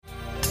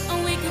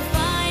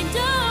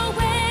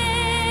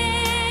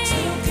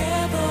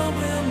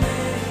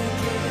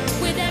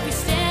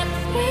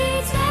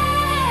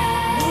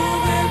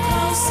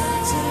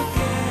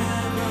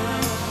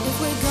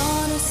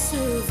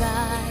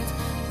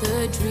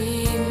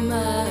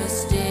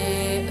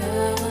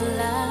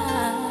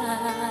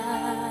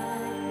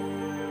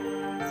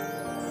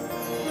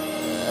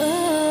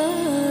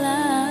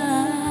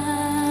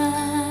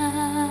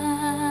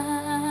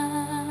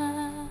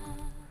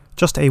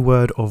Just a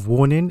word of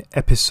warning,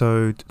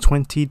 episode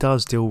 20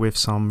 does deal with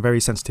some very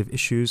sensitive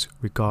issues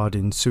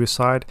regarding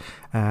suicide,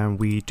 and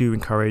we do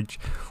encourage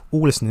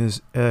all listeners,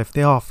 if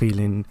they are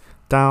feeling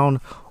down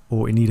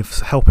or in need of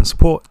help and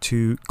support,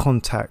 to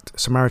contact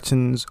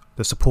Samaritans,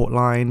 the support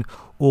line,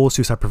 or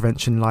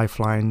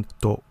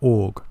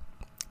suicidepreventionlifeline.org.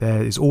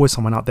 There is always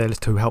someone out there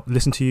to help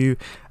listen to you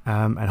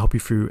and help you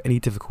through any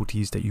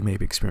difficulties that you may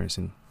be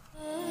experiencing.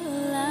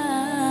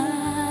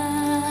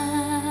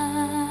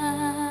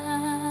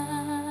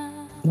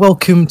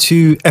 Welcome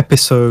to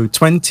episode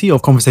 20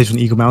 of Conversation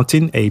on Eagle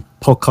Mountain, a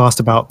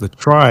podcast about the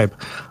tribe.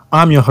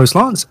 I'm your host,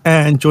 Lance,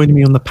 and joining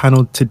me on the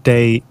panel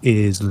today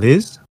is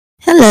Liz.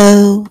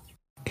 Hello.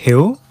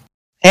 Hill.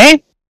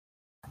 Hey.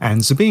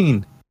 And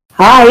Sabine.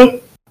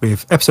 Hi.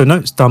 With episode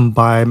notes done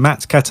by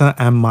Matt Ketter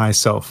and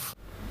myself.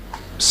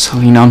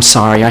 Selena, I'm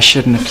sorry. I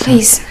shouldn't have...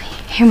 Please,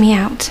 hear me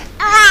out.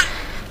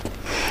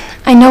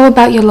 I know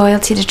about your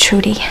loyalty to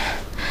Trudy,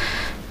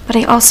 but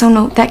I also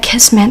know that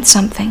kiss meant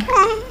something.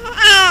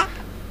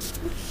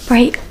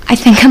 Bray, I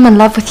think I'm in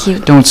love with you.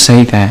 Don't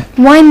say that.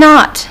 Why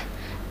not?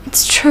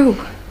 It's true.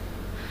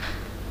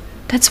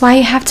 That's why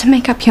you have to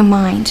make up your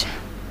mind.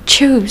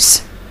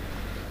 Choose.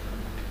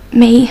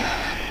 Me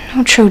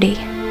or Trudy.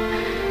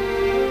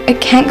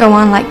 It can't go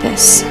on like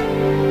this.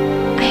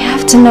 I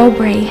have to know,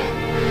 Bray.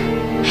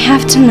 I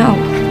have to know.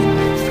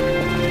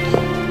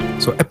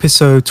 So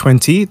episode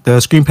 20, the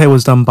screenplay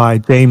was done by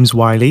James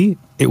Wiley.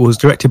 It was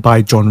directed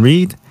by John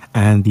Reed,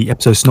 and the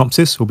episode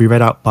synopsis will be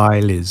read out by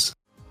Liz.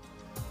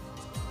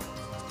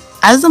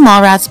 As the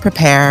Mallrats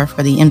prepare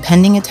for the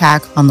impending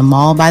attack on the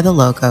mall by the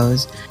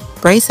Locos,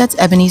 Bray sets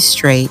Ebony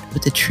straight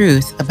with the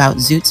truth about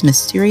Zoot's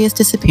mysterious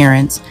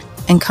disappearance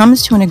and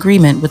comes to an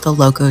agreement with the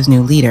Locos'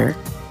 new leader.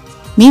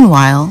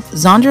 Meanwhile,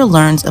 Zandra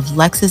learns of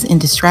Lex's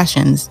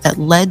indiscretions that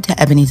led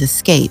to Ebony's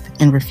escape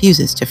and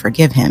refuses to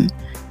forgive him.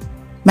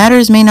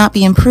 Matters may not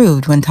be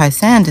improved when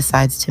Tai-San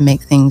decides to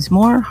make things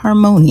more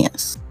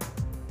harmonious.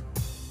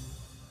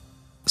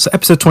 So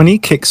episode 20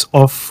 kicks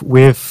off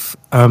with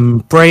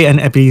Bray and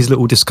Ebony's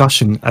little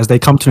discussion as they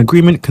come to an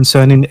agreement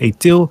concerning a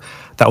deal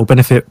that will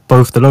benefit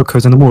both the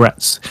Locos and the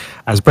Mallrats,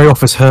 as Bray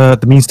offers her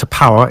the means to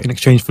power in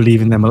exchange for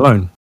leaving them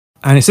alone.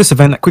 And it's this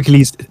event that quickly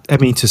leads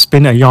Ebony to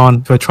spin a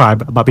yarn to her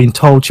tribe about being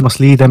told she must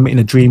lead them in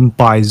a dream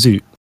by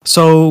Zoot.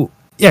 So,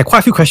 yeah, quite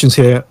a few questions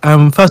here.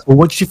 First of all,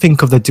 what did you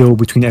think of the deal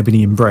between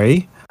Ebony and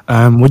Bray?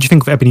 What do you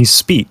think of Ebony's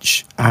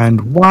speech?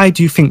 And why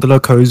do you think the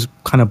Locos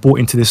kind of bought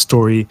into this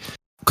story?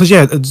 Because,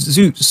 yeah,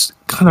 Zoot's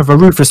kind of a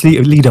ruthless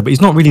leader, but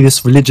he's not really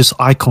this religious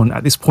icon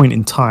at this point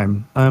in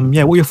time.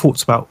 Yeah, what are your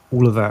thoughts about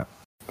all of that?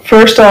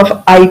 First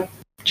off, I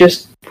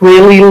just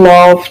really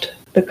loved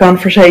the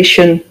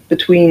conversation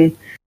between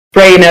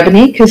Bray and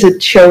Ebony, because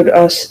it showed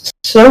us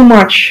so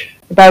much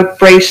about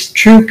Bray's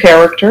true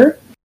character.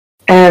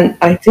 And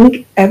I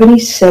think Ebony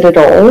said it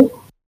all.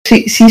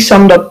 She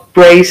summed up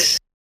Bray's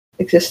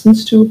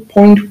existence to a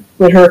point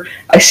with her,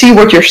 "I see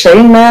what you're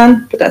saying,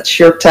 man, but that's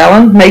your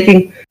talent,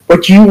 making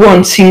what you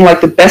want seem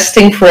like the best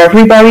thing for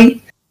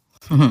everybody."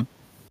 Mm-hmm.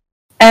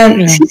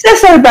 And she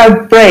says that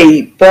about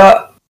Bray,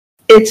 but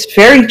it's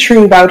very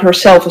true about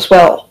herself as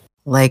well.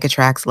 Like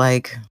attracts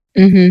like.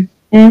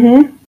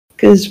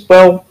 Because,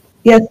 well,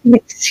 yeah,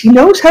 she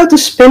knows how to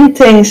spin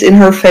things in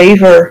her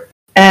favor.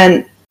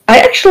 And I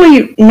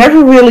actually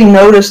never really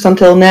noticed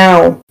until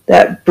now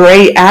that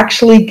Bray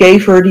actually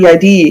gave her the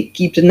idea.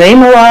 Keep the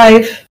name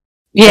alive.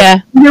 Yeah.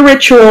 The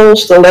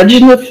rituals, the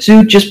legend of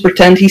Zoot, just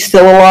pretend he's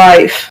still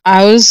alive.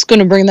 I was going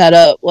to bring that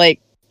up,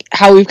 like,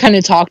 how we've kind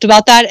of talked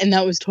about that, and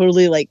that was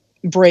totally, like,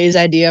 Bray's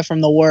idea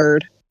from the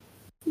word.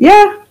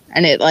 Yeah.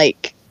 And it,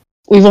 like,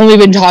 we've only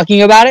been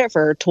talking about it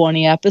for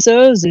 20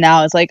 episodes, and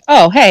now it's like,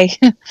 oh, hey,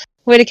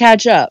 way to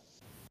catch up.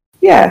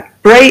 Yeah.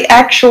 Bray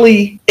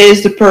actually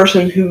is the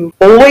person who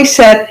always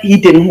said he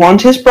didn't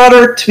want his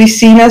brother to be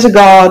seen as a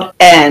god,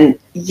 and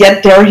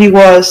yet there he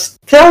was,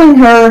 telling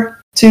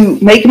her to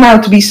make him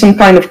out to be some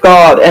kind of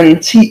god,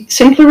 and she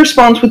simply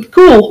responds with,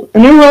 "Cool, a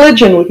new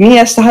religion with me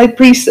as the high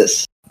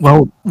priestess."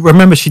 Well,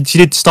 remember, she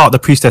did start the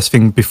priestess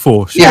thing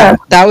before. Yeah,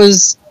 that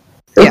was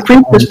her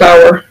priestess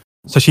power.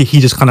 So he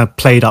just kind of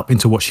played up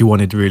into what she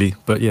wanted, really.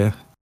 But yeah,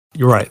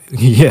 you're right.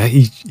 Yeah,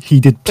 he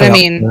did play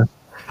up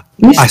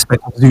the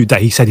aspect of Zoot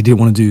that he said he didn't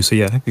want to do. So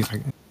yeah.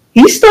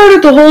 He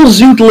started the whole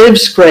Zoot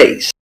lives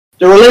craze.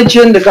 The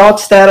religion, the god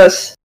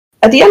status.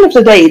 At the end of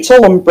the day, it's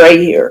all on Bray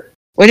here.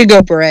 Way to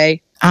go,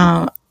 Bray.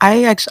 I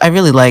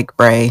really like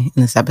Bray in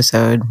this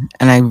episode,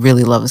 and I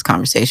really love this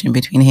conversation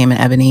between him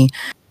and Ebony.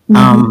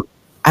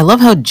 I love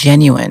how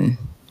genuine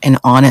and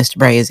honest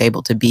Bray is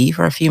able to be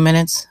for a few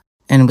minutes,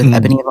 and with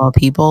Ebony of all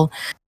people.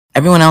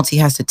 Everyone else he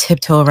has to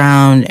tiptoe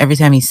around. Every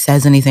time he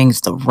says anything,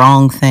 it's the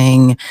wrong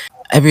thing.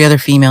 Every other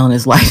female in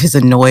his life is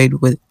annoyed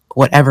with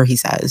whatever he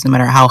says, no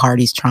matter how hard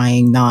he's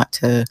trying not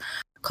to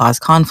cause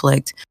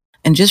conflict.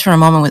 And just for a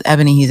moment with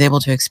Ebony, he's able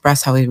to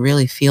express how he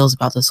really feels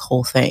about this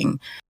whole thing.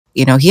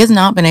 You know, he has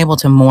not been able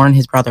to mourn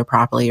his brother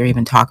properly or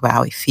even talk about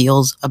how he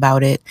feels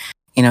about it.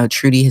 You know,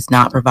 Trudy has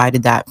not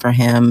provided that for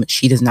him.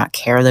 She does not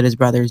care that his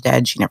brother's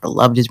dead. She never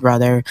loved his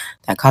brother.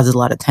 That causes a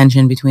lot of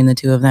tension between the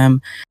two of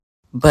them.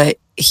 But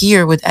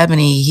here with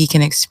Ebony, he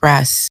can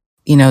express,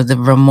 you know, the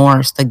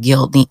remorse, the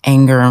guilt, the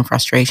anger and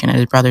frustration at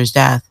his brother's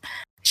death.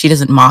 She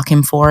doesn't mock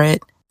him for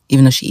it,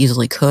 even though she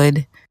easily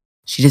could.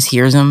 She just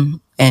hears him.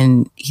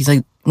 And he's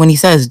like, when he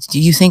says, do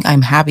you think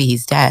I'm happy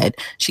he's dead?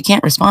 She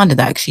can't respond to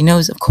that because she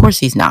knows, of course,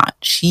 he's not.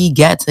 She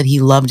gets that he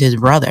loved his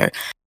brother.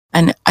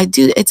 And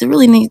it's a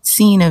really neat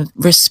scene of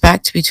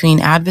respect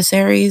between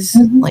adversaries.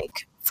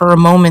 Like, for a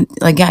moment,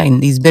 again,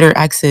 these bitter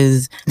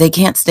exes, they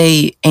can't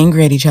stay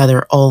angry at each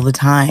other all the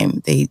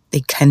time. They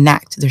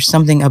connect. There's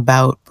something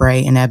about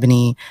Bray and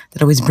Ebony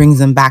that always brings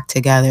them back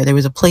together. There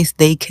was a place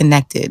they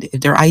connected.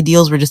 If their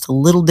ideals were just a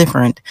little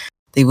different,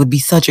 they would be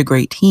such a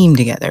great team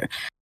together.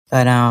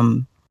 But,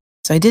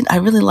 so I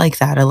really like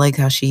that. I like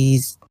how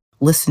she's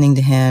listening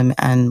to him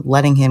and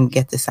letting him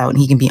get this out, and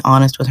he can be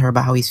honest with her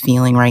about how he's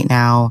feeling right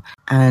now.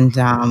 And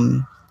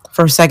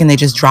for a second, they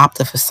just drop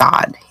the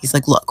facade. He's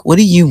like, look, what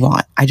do you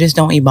want? I just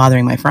don't want you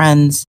bothering my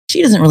friends.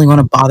 She doesn't really want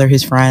to bother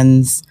his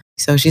friends.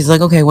 So she's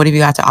like, okay, what have you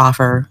got to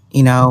offer?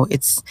 You know,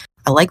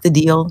 I like the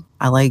deal.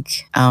 I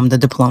like the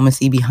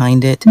diplomacy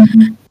behind it.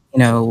 You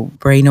know,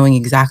 Bray knowing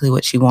exactly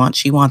what she wants.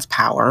 She wants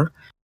power.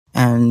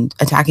 And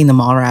attacking the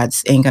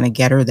Mallrats ain't going to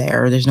get her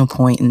there. There's no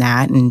point in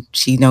that. And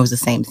she knows the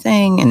same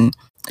thing. And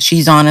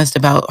she's honest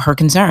about her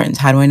concerns.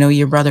 How do I know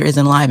your brother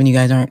isn't alive and you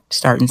guys aren't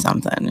starting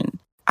something? And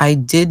I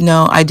did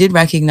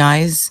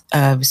recognize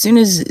as soon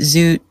as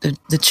Zoot,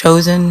 the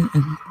Chosen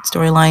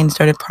storyline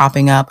started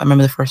propping up. I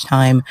remember the first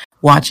time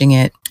watching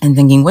it and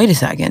thinking, wait a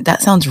second,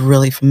 that sounds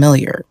really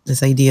familiar.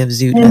 This idea of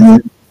Zoot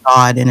as a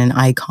god and an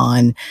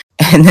icon.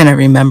 And then I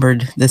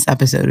remembered this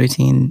episode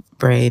between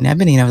Bray and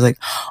Ebony, and I was like,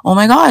 oh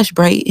my gosh,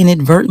 Bray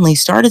inadvertently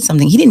started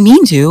something. He didn't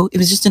mean to. It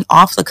was just an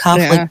off the cuff,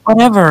 like,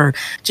 whatever.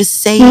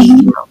 Just say,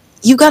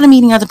 you got a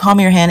meeting at the palm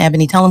of your hand,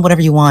 Ebony. Tell him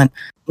whatever you want,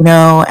 you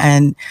know?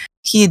 And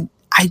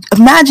I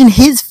imagine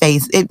his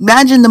face.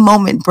 Imagine the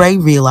moment Bray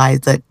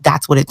realized that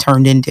that's what it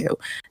turned into.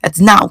 That's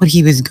not what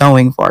he was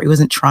going for. He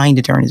wasn't trying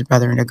to turn his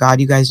brother into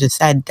God. You guys just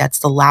said that's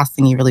the last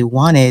thing he really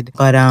wanted.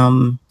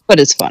 But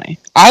it's funny.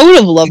 I would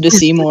have loved to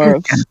see more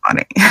of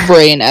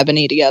Bray and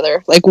Ebony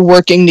together, like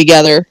working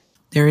together.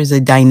 There is a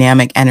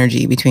dynamic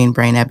energy between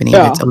Bray and Ebony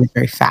that's always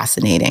very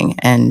fascinating.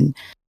 And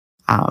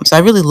so I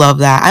really love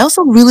that. I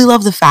also really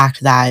love the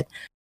fact that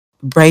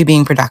Bray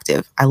being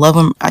productive. I love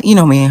him. You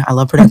know me. I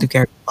love productive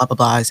characters, blah, blah,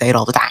 blah. I say it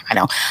all the time. I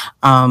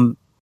know.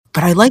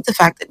 But I like the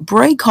fact that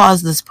Bray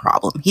caused this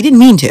problem. He didn't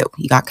mean to.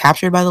 He got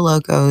captured by the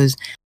Locos.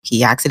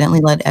 He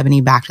accidentally led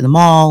Ebony back to the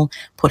mall,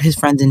 put his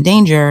friends in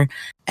danger.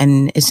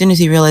 And as soon as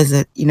he realized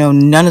that, you know,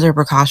 none of their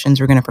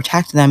precautions were going to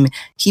protect them,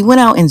 he went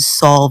out and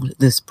solved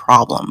this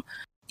problem.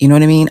 You know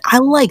what I mean? I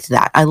liked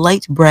that. I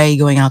liked Bray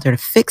going out there to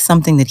fix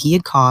something that he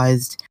had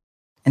caused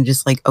and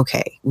just like,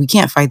 okay, we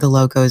can't fight the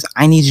Locos.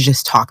 I need to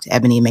just talk to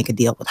Ebony and make a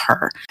deal with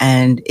her.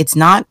 And it's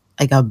not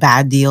like a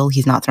bad deal.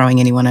 He's not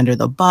throwing anyone under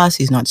the bus.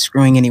 He's not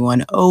screwing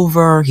anyone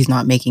over. He's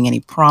not making any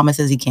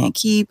promises he can't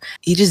keep.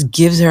 He just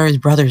gives her his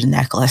brother's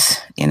necklace,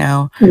 you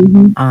know?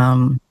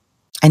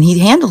 And he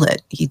handled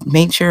it. He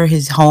made sure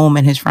his home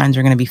and his friends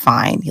are going to be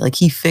fine.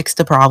 He fixed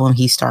the problem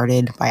he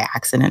started by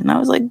accident. And I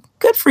was like,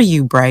 good for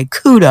you, Bray.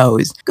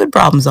 Kudos. Good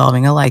problem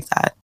solving. I like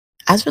that.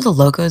 As for the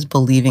Locos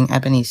believing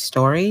Ebony's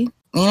story,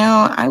 you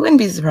know, I wouldn't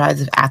be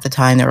surprised if at the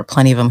time there were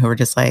plenty of them who were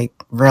just like,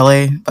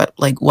 really? But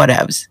like,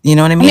 whatevs. You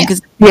know what I mean? I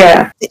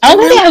don't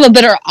think they have a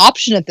better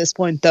option at this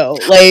point, though.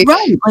 Like,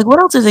 right. Like,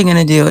 what else are they going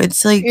to do?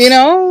 It's like, you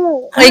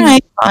know, like,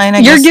 right,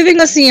 fine, you're giving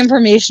us the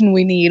information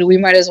we need. We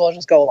might as well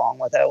just go along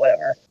with it,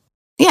 whatever.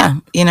 Yeah,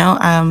 you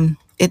know,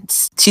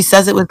 she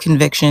says it with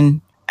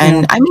conviction.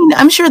 And I mean,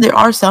 I'm sure there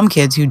are some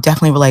kids who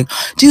definitely were like,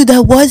 dude,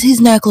 that was his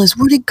necklace.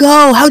 Where'd it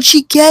go? How'd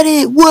she get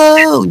it?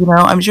 Whoa. You know,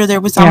 I'm sure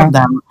there was some of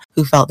them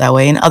who felt that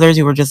way. And others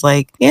who were just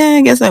like, yeah,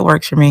 I guess that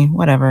works for me.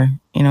 Whatever.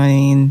 You know what I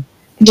mean?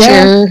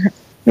 Yeah. Sure.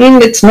 I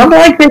mean, it's not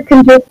like they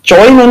can just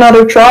join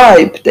another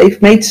tribe.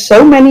 They've made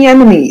so many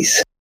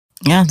enemies.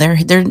 Yeah,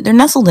 they're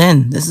nestled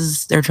in. This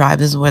is their tribe.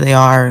 This is where they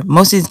are.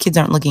 Most of these kids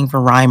aren't looking for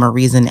rhyme or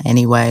reason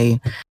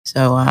anyway.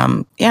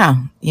 So,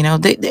 yeah, you know,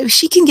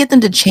 she can get them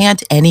to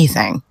chant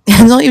anything.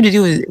 And all you have to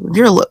do is, if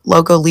you're a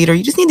Loco leader,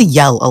 you just need to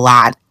yell a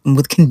lot and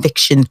with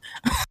conviction.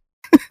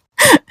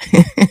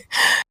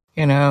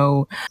 You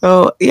know,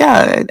 so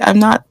yeah, I'm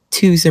not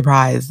too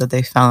surprised that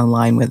they fell in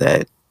line with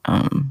it.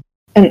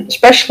 And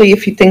especially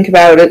if you think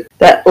about it,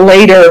 that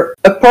later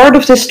a part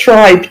of this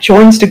tribe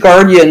joins the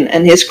Guardian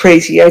and his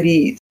crazy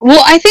ideas.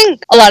 Well, I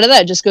think a lot of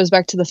that just goes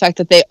back to the fact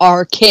that they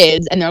are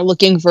kids and they're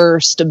looking for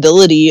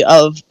stability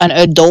of an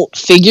adult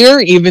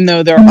figure, even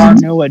though there are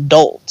no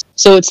adults.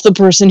 So it's the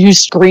person who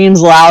screams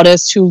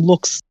loudest, who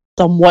looks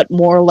somewhat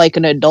more like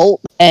an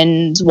adult.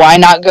 And why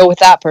not go with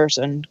that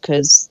person?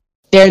 Because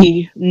they're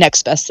the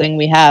next best thing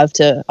we have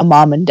to a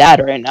mom and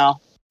dad right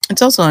now.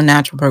 It's also a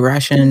natural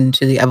progression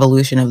to the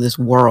evolution of this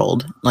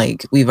world.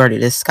 Like we've already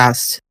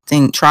discussed,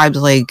 tribes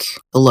like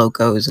the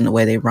Locos and the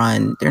way they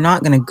run, they're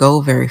not going to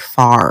go very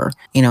far.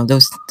 You know,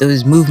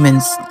 those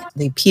movements,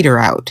 they peter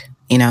out,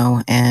 you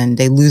know, and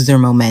they lose their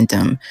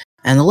momentum.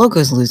 And the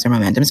Locos lose their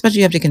momentum, especially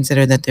you have to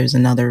consider that there's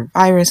another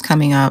virus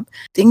coming up.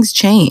 Things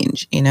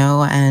change, you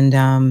know,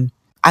 and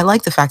I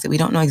like the fact that we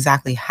don't know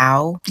exactly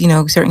how, you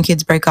know, certain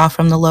kids break off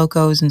from the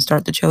Locos and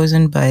start the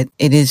Chosen, but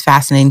it is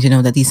fascinating to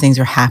know that these things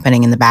are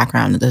happening in the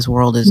background, that this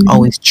world is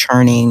always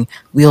churning,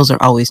 wheels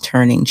are always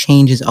turning,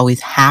 change is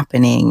always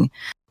happening,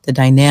 the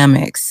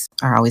dynamics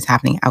are always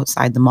happening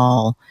outside the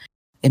mall.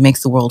 It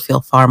makes the world feel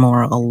far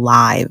more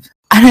alive.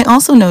 And I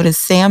also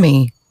noticed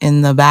Sammy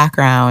in the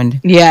background.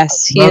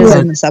 Yes, he is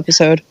in this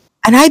episode.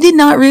 And I did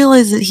not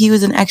realize that he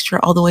was an extra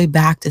all the way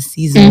back to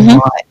season 1.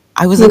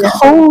 I was like,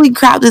 holy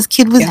crap, this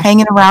kid was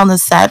hanging around the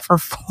set for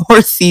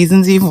 4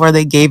 seasons before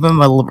they gave him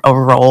a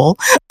role.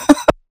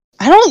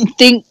 I don't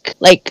think,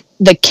 like,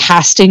 the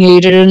casting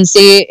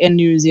agency in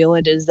New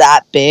Zealand is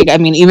that big. I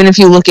mean, even if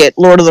you look at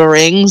Lord of the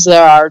Rings,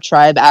 there are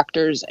tribe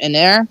actors in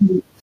there.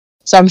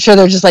 So I'm sure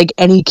they're just like,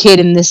 any kid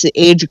in this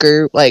age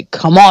group, like,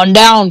 come on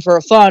down for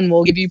a fun,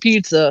 we'll give you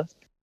pizza.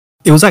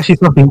 It was actually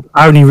something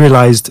I only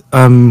realised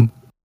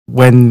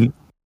when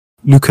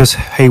Lucas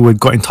Hayward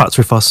got in touch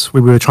with us.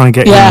 We were trying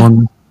to get him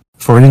on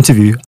for an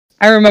interview.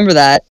 I remember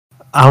that.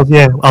 I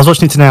was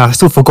watching it today. I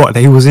still forgot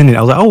that he was in it.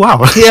 I was like, oh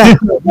wow. Yeah.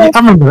 I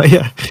remember that,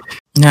 yeah.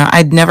 No,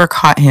 I'd never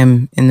caught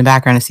him in the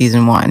background of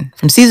season 1.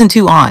 From season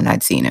 2 on,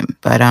 I'd seen him,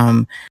 but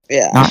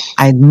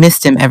I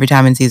missed him every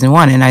time in season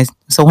 1. And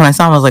so when I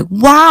saw him, I was like,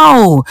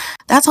 wow,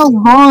 that's how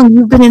long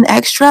you've been an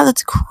extra?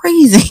 That's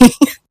crazy.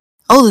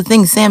 Oh, the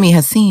things Sammy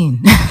has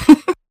seen.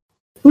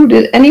 Ooh,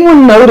 did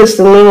anyone notice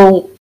the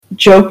little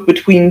joke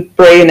between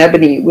Bray and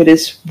Ebony with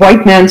his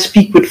white man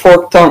speak with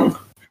forked tongue?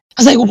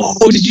 I was like,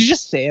 whoa, did you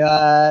just say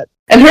that?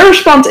 And her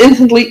response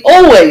instantly,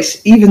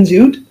 always, even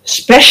Zoot,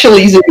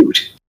 especially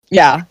Zoot.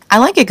 Yeah. I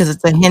like it because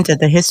it's a hint at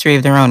the history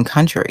of their own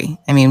country.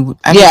 I mean,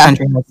 every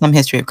country has some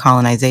history of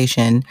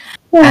colonization,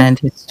 and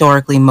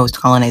historically most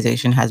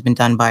colonization has been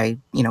done by,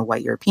 you know,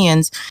 white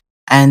Europeans.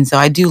 And so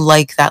I do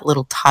like that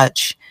little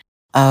touch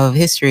of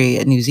history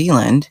at New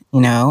Zealand,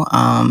 you know,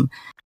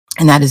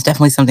 and that is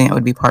definitely something that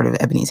would be part of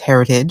Ebony's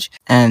heritage.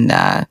 And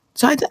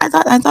so I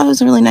thought it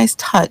was a really nice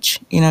touch,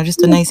 you know,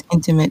 just a nice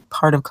intimate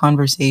part of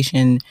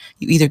conversation.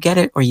 You either get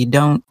it or you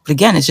don't. But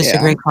again, it's just a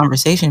great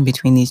conversation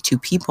between these two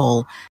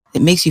people.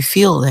 It makes you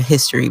feel the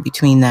history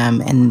between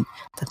them and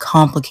the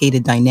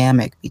complicated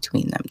dynamic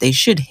between them. They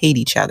should hate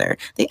each other.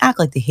 They act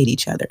like they hate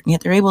each other, and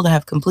yet they're able to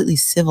have completely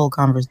civil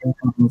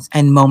conversations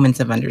and moments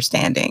of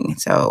understanding.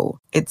 So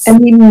it's...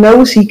 And he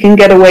knows he can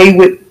get away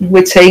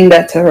with saying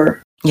that to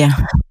her. Yeah.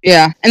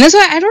 Yeah. And that's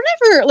why I don't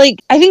ever,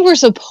 like, I think we're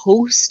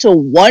supposed to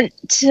want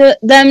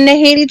them to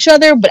hate each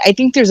other, but I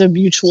think there's a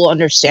mutual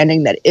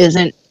understanding that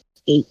isn't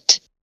hate.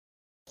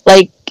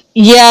 Like,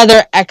 yeah,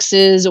 they're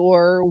exes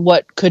or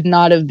what could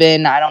not have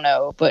been, I don't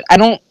know, but I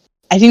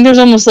think there's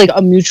almost like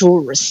a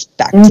mutual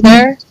respect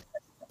there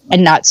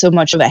and not so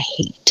much of a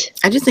hate.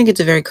 I just think it's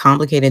a very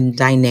complicated,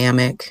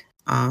 dynamic,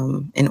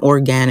 and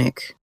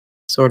organic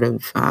sort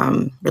of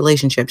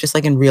relationship, just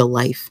like in real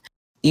life.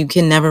 You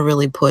can never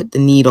really put the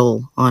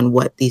needle on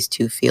what these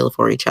two feel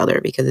for each other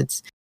because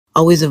it's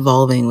always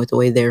evolving with the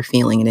way they're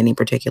feeling at any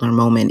particular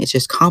moment. It's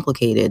just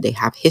complicated. They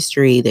have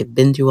history. They've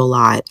been through a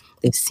lot.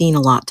 They've seen a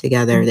lot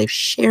together. They've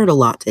shared a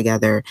lot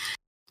together.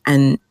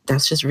 And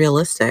that's just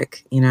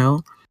realistic, you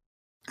know?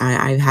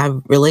 I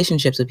have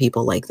relationships with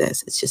people like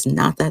this. It's just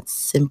not that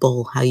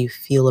simple how you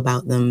feel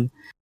about them.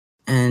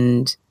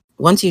 And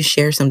once you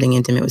share something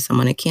intimate with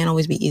someone, it can't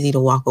always be easy to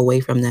walk away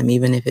from them,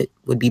 even if it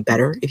would be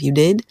better if you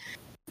did.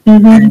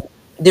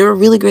 They're a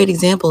really great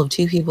example of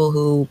two people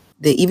who,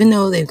 even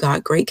though they've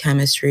got great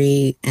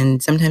chemistry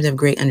and sometimes have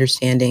great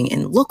understanding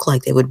and look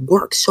like they would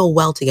work so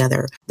well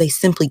together, they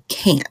simply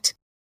can't.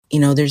 You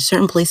know, there's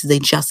certain places they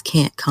just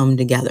can't come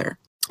together.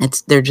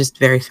 They're just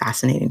very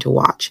fascinating to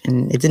watch,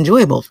 and it's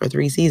enjoyable for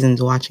 3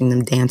 seasons watching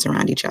them dance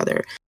around each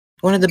other.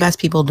 One of the best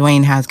people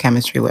Dwayne has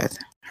chemistry with,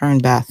 her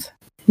and Beth.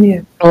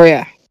 Yeah. Oh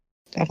yeah.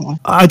 Definitely.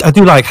 I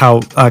do like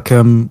how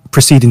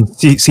preceding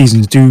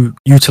seasons do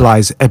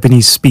utilize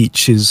Ebony's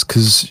speeches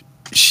because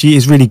she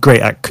is really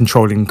great at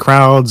controlling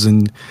crowds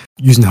and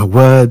using her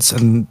words,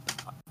 and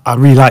I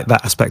really like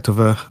that aspect of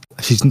her.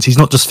 She's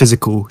not just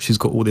physical; she's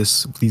got all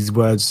these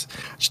words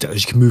she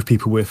can move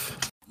people with.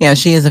 Yeah,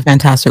 she is a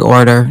fantastic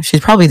orator. She's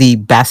probably the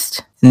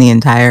best in the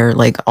entire,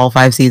 like, all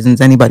 5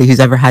 seasons. Anybody who's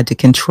ever had to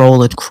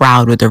control a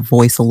crowd with their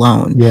voice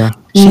alone. Yeah,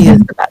 she is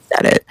the best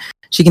at it.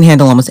 She can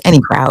handle almost any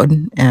crowd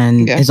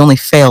and has only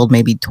failed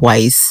maybe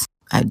twice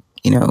at,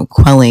 you know,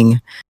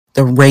 quelling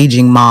the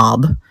raging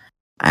mob.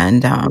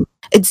 And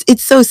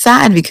it's so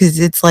sad because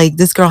it's like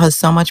this girl has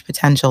so much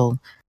potential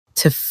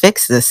to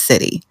fix this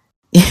city.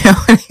 You know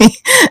what I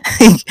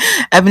mean? Like,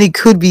 Ebony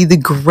could be the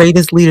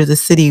greatest leader the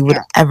city would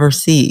ever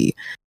see.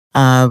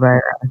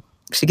 But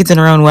she gets in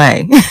her own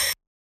way.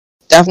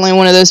 Definitely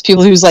one of those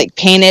people who's like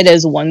painted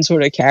as one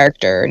sort of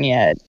character, and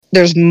yet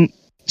there's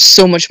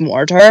so much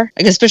more to her.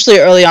 Like, especially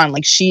early on,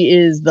 like, she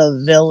is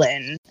the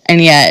villain,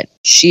 and yet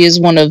she is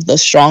one of the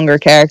stronger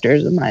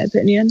characters, in my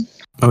opinion.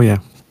 Oh, yeah.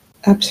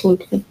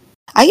 Absolutely.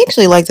 I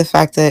actually like the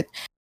fact that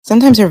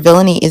sometimes her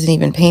villainy isn't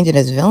even painted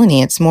as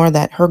villainy. It's more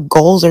that her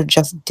goals are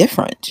just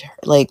different.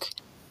 Like,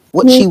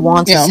 what she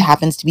wants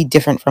happens to be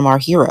different from our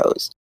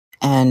heroes.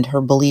 And her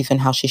belief in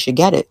how she should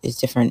get it is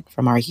different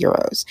from our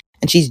heroes.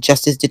 And she's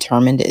just as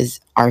determined as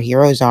our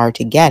heroes are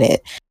to get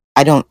it.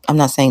 I'm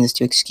not saying this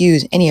to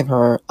excuse any of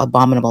her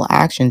abominable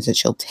actions that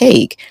she'll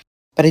take,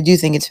 but I do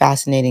think it's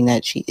fascinating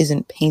that she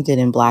isn't painted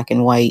in black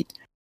and white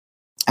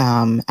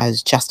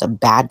as just a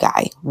bad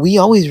guy. We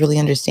always really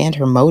understand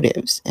her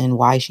motives and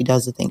why she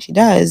does the things she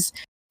does,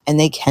 and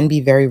they can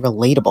be very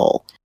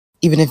relatable.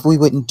 Even if we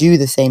wouldn't do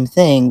the same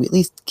thing, we at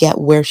least get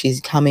where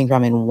she's coming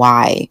from and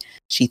why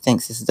she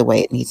thinks this is the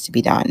way it needs to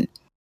be done.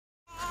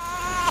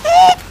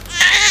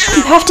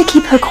 You have to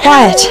keep her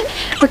quiet.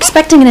 We're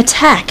expecting an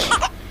attack.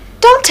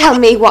 Don't tell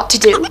me what to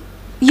do.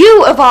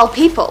 You, of all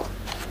people.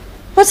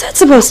 What's that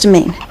supposed to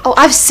mean? Oh,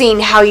 I've seen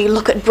how you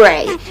look at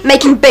Bray,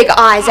 making big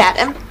eyes at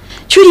him.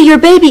 Trudy, your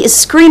baby is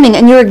screaming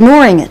and you're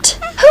ignoring it.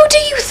 Who do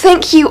you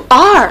think you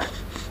are?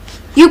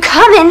 You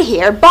come in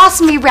here,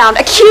 boss me around,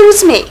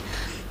 accuse me.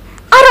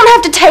 I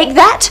don't have to take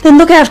that. Then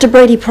look after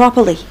Brady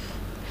properly.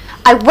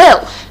 I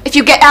will, if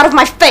you get out of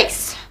my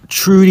face.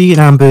 Trudy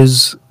and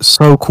Amber's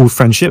so-called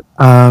friendship,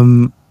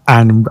 and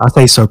I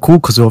say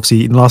so-called because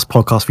obviously in the last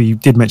podcast we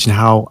did mention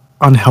how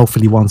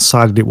unhealthily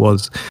one-sided it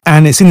was.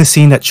 And it's in the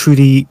scene that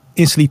Trudy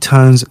instantly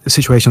turns the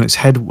situation on its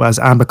head as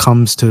Amber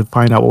comes to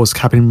find out what was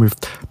happening with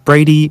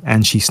Brady,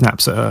 and she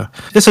snaps at her.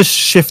 Just to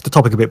shift the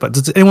topic a bit, but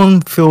does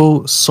anyone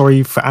feel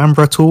sorry for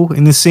Amber at all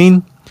in this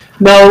scene?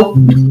 No.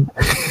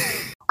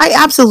 I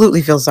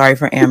absolutely feel sorry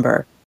for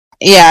Amber.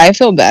 Yeah, I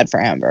feel bad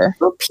for Amber.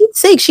 For Pete's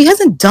sake, she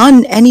hasn't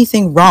done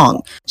anything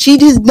wrong. She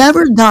has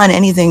never done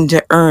anything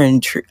to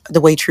earn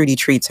the way Trudy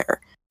treats her.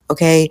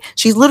 Okay?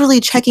 She's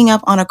literally checking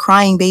up on a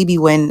crying baby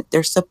when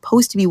they're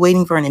supposed to be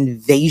waiting for an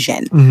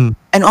invasion. Mm-hmm.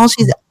 And all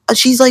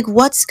she's like,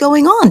 what's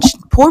going on?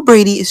 Poor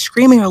Brady is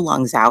screaming her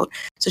lungs out.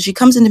 So she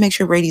comes in to make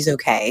sure Brady's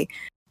okay.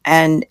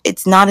 And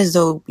it's not as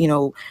though,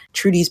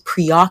 Trudy's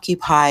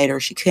preoccupied or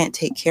she can't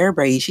take care of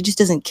Brady. She just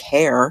doesn't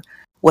care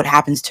what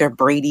happens to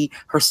Brady,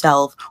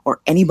 herself,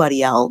 or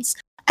anybody else.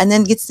 And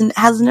then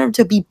has the nerve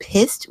to be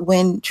pissed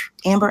when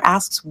Amber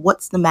asks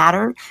what's the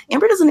matter.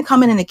 Amber doesn't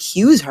come in and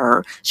accuse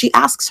her. She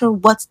asks her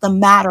what's the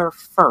matter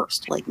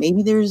first. Like,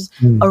 maybe there's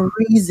a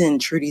reason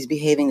Trudy's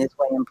behaving this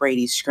way and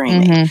Brady's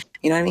screaming. Mm-hmm.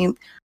 You know what I mean?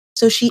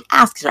 So she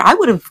asks her. I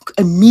would have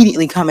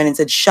immediately come in and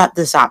said, shut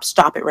this up,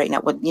 stop it right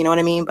now. You know what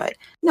I mean? But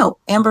no,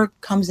 Amber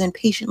comes in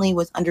patiently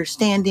with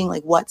understanding,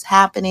 like, what's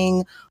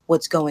happening,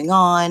 what's going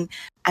on.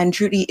 And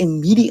Trudy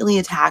immediately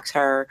attacks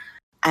her.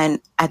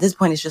 And at this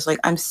point, it's just like,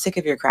 I'm sick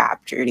of your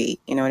crap, Trudy.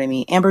 You know what I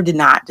mean? Amber did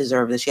not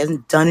deserve this. She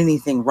hasn't done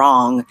anything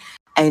wrong.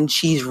 And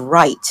she's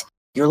right.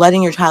 You're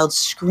letting your child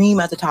scream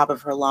at the top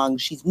of her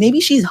lungs. Maybe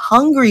she's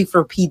hungry,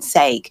 for Pete's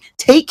sake.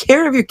 Take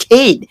care of your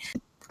kid.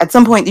 At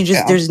some point,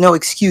 there's no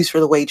excuse for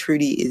the way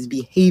Trudy is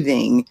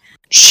behaving.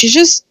 She's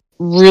just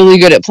really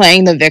good at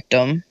playing the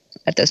victim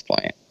at this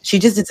point. She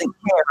just doesn't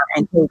care.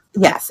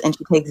 And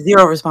she takes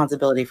zero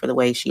responsibility for the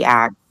way she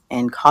acts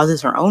and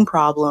causes her own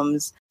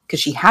problems, because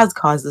she has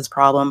caused this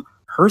problem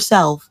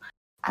herself.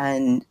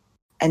 And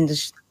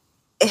just,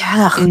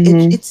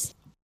 it's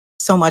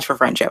so much for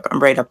friendship. I'm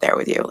right up there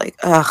with you. Like,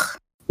 ugh.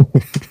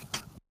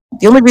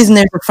 The only reason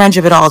there's a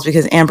friendship at all is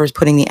because Amber's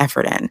putting the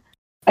effort in.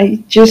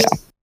 I just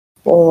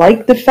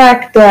like the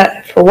fact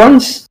that, for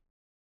once,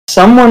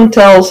 someone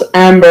tells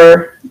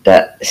Amber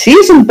that she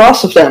isn't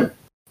boss of them.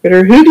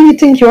 Who do you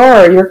think you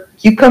are?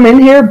 You come in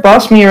here,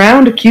 boss me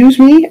around, accuse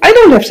me? I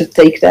don't have to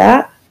take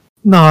that.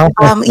 No.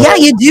 Yeah,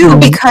 you do,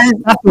 because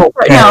I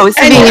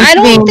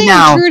don't think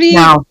Trudy,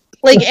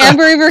 like,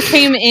 Amber ever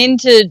came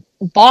into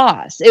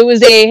boss. It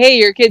was hey,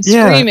 your kid's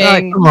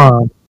screaming. Come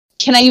on.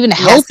 Can I even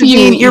help you?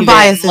 Your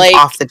bias is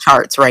off the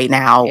charts right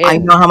now. I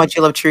know how much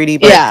you love Trudy,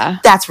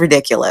 but that's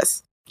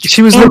ridiculous.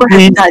 She was Amber looking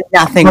has done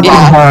nothing at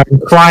wrong. her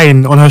and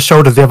crying on her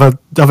shoulder the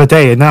other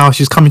day, and now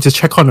she's coming to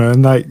check on her,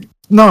 and like,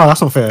 no,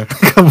 that's not fair.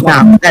 Come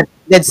on.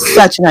 That's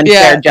such an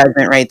unfair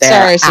judgment right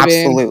there. Sorry,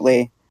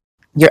 absolutely.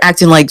 You're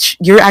acting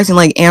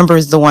like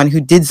Amber's the one who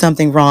did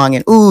something wrong,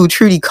 and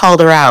Trudy called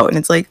her out, and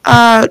it's like,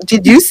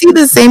 did you see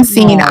the same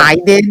scene I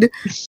did?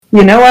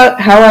 You know what?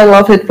 How I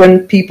love it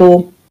when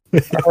people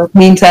are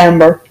mean to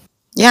Amber.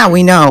 Yeah,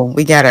 we know,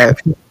 we get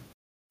it,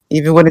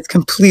 even when it's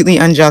completely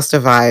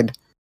unjustified.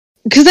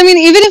 Because I mean,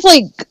 even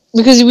if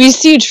because we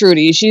see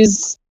Trudy,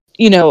 she's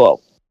in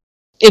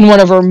one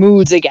of her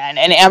moods again,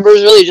 and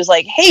Amber's really just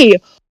like, hey,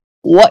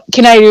 what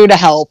can I do to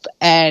help?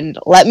 And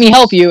let me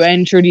help you.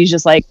 And Trudy's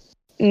just like,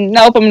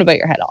 nope, I'm gonna bite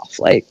your head off.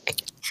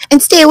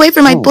 And stay away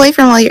from my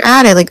boyfriend while you're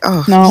at it. Like,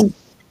 oh no,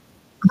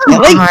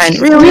 come on,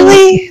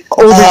 really?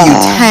 Over you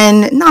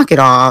 10, knock it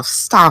off,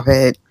 stop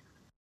it.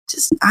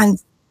 Just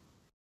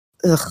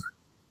ugh.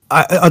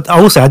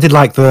 I will say I did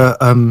like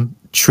the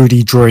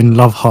Trudy drawing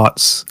love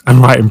hearts and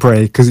writing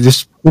Bray, because it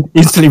just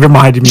instantly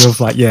reminded me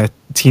of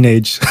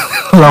teenage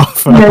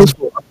laugh. And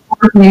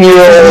No.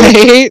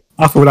 Right?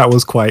 I thought that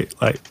was quite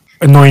like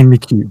annoyingly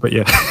cute, but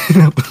yeah.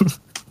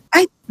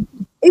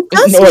 It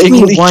does make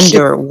Annoyingly me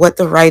wonder what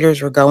the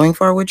writers were going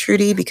for with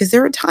Trudy, because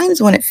there are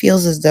times when it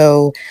feels as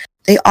though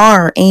they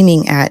are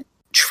aiming at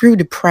true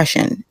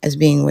depression as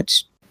being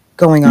what's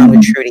going on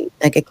with Trudy,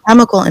 like a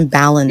chemical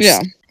imbalance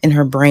Yeah. in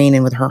her brain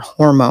and with her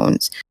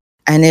hormones.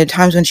 And there are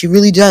times when she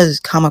really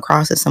does come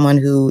across as someone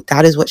who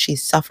that is what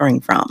she's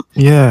suffering from.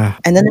 Yeah.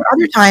 And then there are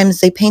other times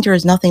they paint her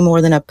as nothing more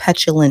than a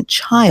petulant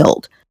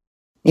child.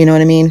 You know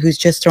what I mean? Who's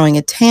just throwing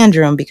a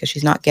tantrum because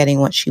she's not getting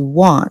what she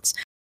wants.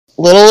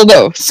 Little of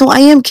both. So I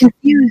am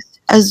confused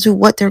as to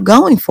what they're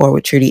going for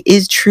with Trudy.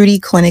 Is Trudy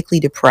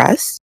clinically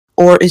depressed,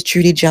 or is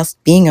Trudy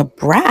just being a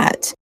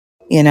brat?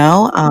 You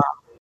know?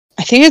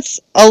 I think it's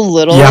a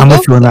little Yeah, of I'm both.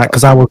 with you on that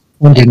because I was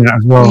wondering that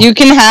as well. You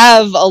can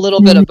have a little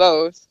bit of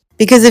both.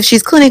 Because if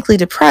she's clinically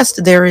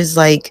depressed, there is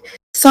like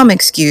some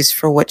excuse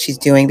for what she's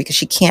doing because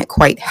she can't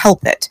quite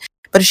help it.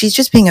 But if she's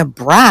just being a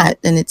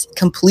brat, then it's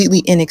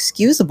completely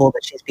inexcusable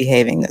that she's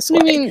behaving this way.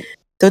 I mean,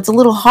 So it's a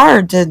little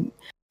hard to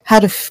how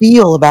to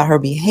feel about her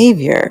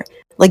behavior.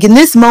 Like in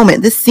this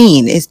moment, this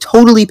scene is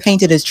totally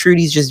painted as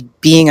Trudy's just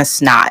being a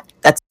snot.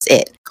 That's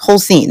it. Whole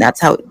scene. That's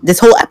how this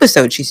whole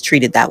episode she's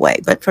treated that way.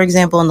 But for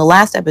example, in the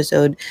last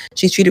episode,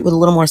 she's treated with a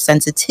little more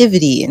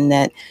sensitivity in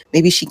that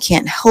maybe she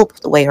can't help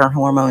the way her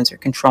hormones are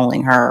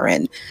controlling her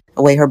and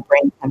the way her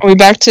brain. are we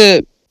back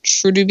to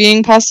Trudy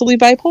being possibly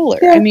bipolar?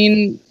 Yeah. I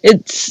mean,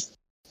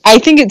 I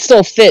think it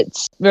still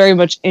fits very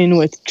much in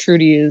with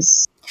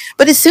Trudy's.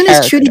 But as soon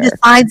as Trudy Character.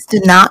 decides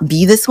to not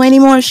be this way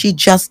anymore, she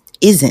just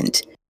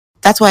isn't.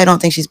 That's why I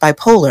don't think she's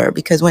bipolar,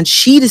 because when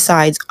she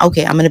decides,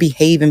 okay, I'm going to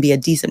behave and be a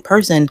decent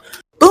person,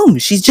 boom,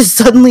 she's just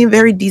suddenly a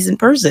very decent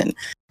person.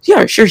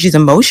 Yeah, sure, she's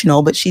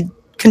emotional, but she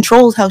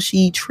controls how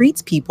she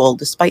treats people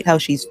despite how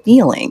she's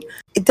feeling.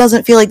 It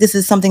doesn't feel like this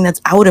is something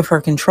that's out of her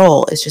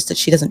control. It's just that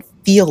she doesn't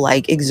feel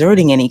like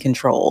exerting any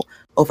control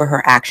over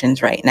her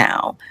actions right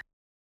now.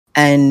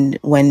 And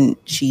when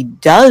she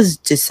does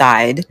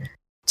decide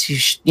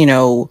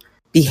to,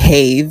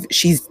 behave,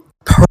 she's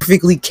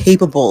perfectly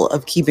capable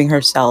of keeping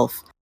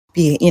herself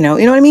you know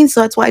what I mean?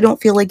 So that's why I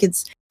don't feel like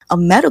it's a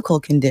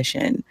medical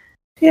condition.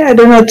 Yeah, I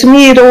don't know. To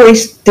me, it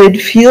always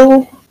did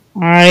feel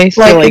I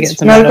feel like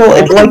it's a medical.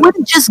 medical. It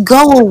wouldn't just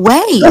go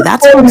away.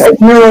 That's form what of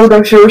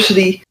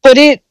neurodiversity. But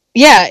it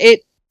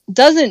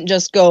doesn't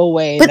just go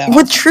away. But though.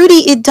 with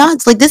Trudy, it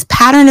does. Like this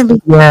pattern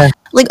of Yeah.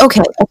 like,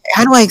 okay,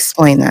 how do I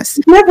explain this?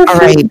 Never All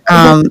right.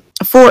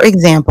 For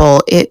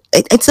example,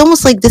 it's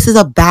almost like this is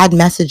a bad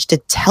message to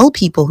tell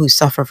people who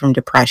suffer from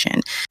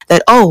depression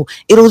that, oh,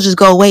 it'll just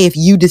go away if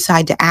you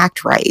decide to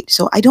act right.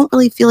 So I don't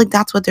really feel like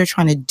that's what they're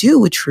trying to do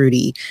with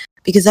Trudy,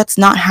 because that's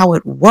not how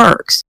it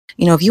works.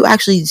 If you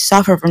actually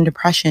suffer from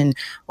depression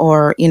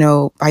or,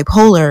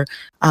 bipolar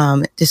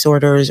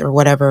disorders or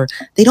whatever,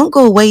 they don't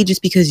go away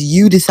just because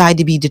you decide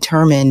to be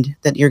determined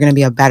that you're going to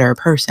be a better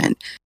person.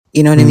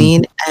 You know what I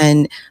mean?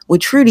 And with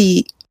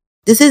Trudy,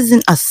 this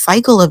isn't a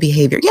cycle of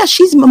behavior. Yeah,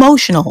 she's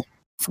emotional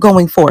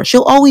going forward.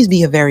 She'll always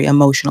be a very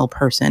emotional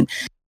person,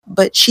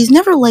 but she's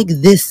never like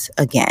this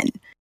again,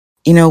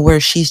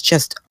 where she's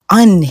just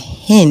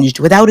unhinged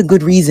without a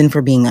good reason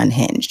for being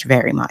unhinged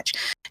very much,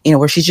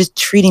 where she's just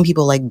treating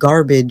people like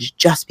garbage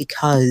just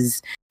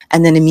because,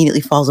 and then immediately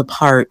falls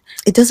apart.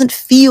 It doesn't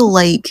feel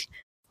like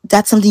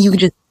that's something you can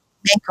just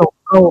make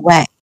go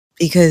away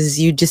because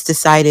you just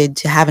decided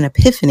to have an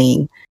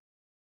epiphany.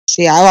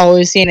 See, I've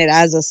always seen it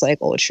as a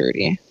cycle with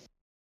Trudy.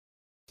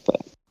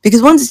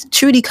 Because once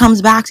Trudy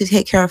comes back to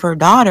take care of her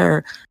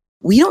daughter,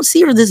 we don't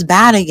see her this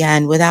bad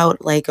again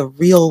without like a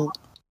real.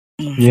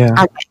 Yeah.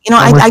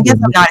 I guess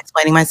I'm not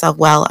explaining myself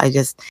well.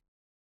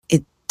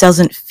 It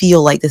doesn't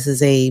feel like this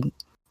is an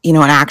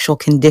actual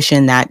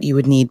condition that you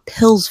would need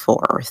pills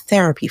for or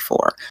therapy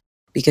for,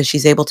 because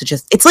she's able to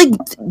just. It's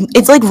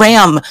like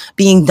Ram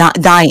being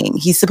dying.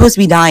 He's supposed to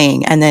be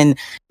dying, and then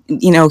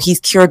he's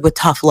cured with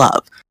tough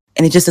love,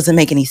 and it just doesn't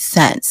make any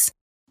sense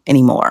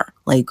anymore.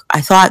 Like,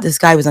 I thought this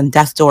guy was on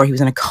death's door. He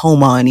was in a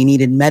coma and he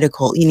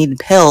needed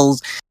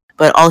pills,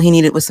 but all he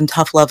needed was some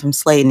tough love from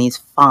Slade and he's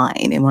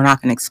fine. And we're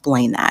not going to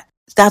explain that.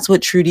 That's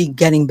what Trudy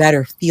getting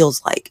better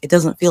feels like. It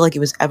doesn't feel like it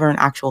was ever an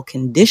actual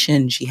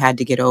condition she had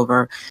to get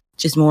over,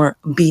 just more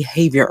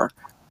behavior.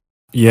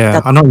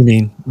 Yeah, I know what you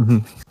mean. Mm-hmm.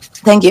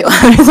 Thank you.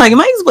 I was like,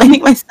 am I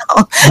explaining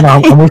myself? No,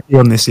 I'm with you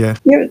on this, yeah.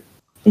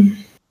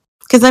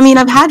 Because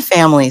I've had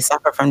family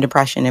suffer from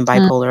depression and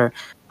bipolar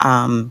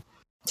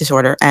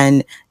disorder,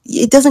 and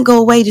it doesn't go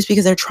away just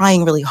because they're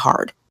trying really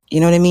hard. You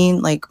know what I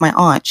mean? Like my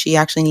aunt, she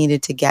actually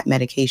needed to get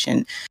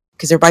medication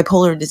because her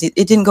bipolar disease,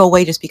 it didn't go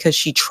away just because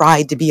she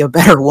tried to be a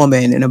better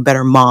woman and a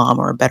better mom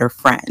or a better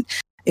friend.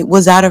 It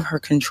was out of her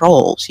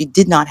control. She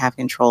did not have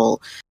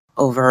control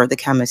over the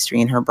chemistry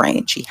in her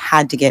brain. She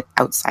had to get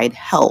outside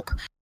help.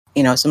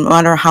 So no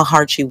matter how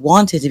hard she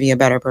wanted to be a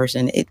better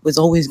person, it was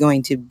always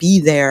going to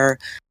be there,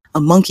 a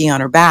monkey on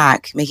her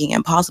back, making it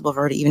impossible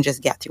for her to even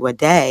just get through a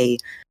day.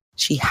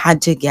 She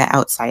had to get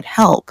outside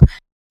help.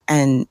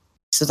 And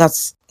so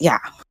that's, yeah.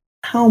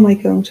 How am I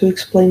going to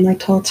explain my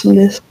thoughts on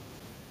this?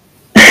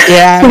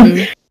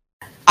 Yeah.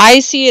 I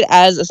see it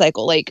as a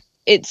cycle. Like,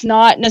 it's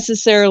not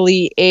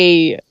necessarily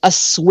a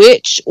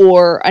switch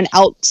or an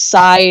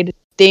outside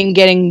thing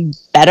getting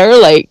better.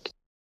 Like,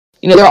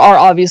 you know, there are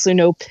obviously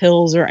no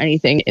pills or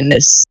anything in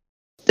this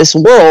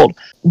world,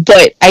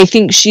 but I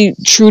think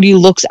Trudy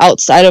looks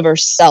outside of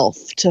herself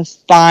to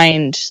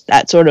find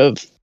that sort of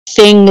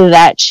thing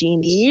that she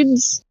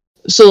needs.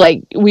 So,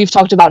 like, we've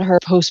talked about her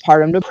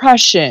postpartum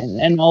depression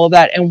and all of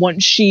that, and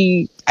once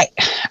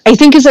I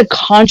think it's a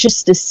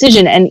conscious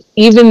decision, and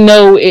even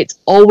though it's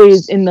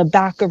always in the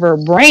back of her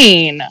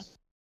brain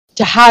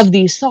to have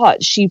these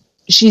thoughts,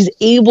 she's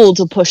able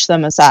to push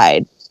them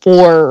aside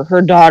for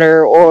her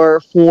daughter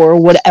or for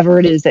whatever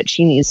it is that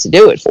she needs to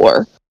do it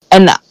for.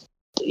 And that,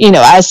 you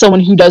know, as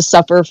someone who does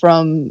suffer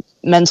from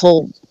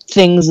mental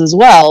things as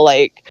well,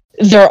 like,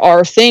 there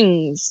are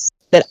things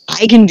that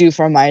I can do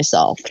for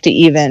myself to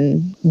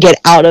even get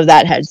out of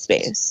that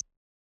headspace.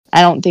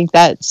 I don't think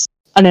that's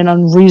an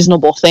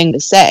unreasonable thing to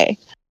say.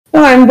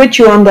 No, I'm with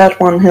you on that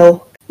one,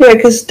 Hill. Yeah,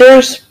 because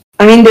there's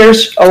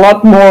a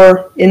lot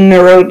more in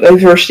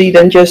neurodiversity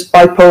than just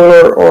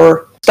bipolar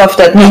or stuff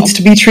that needs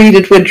to be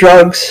treated with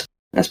drugs,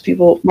 as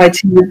people might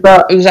see it.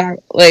 But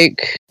exactly,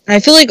 like, I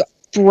feel like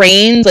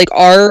brains, like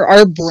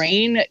our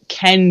brain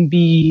can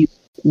be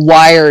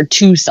wired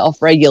to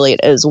self-regulate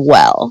as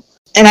well.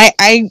 And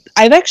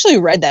I've actually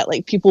read that,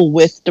 like, people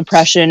with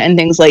depression and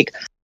things like,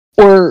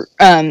 or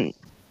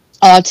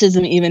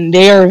autism even,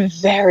 they are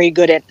very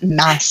good at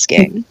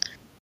masking.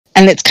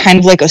 And it's kind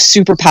of like a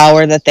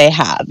superpower that they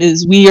have,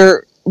 is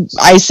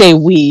I say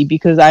we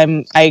because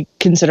I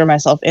consider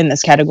myself in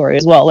this category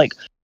as well. Like,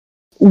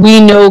 we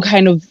know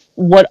kind of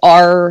what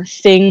our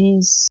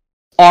things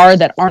are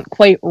that aren't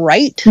quite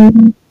right.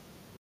 Mm-hmm.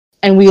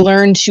 And we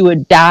learn to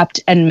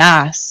adapt and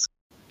mask.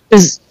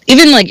 Because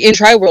even, like, in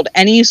Tri-World,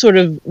 any sort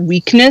of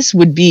weakness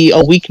would be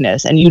a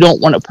weakness, and you don't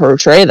want to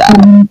portray that.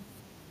 Mm-hmm.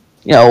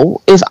 You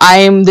know, if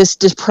I'm this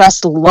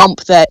depressed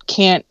lump that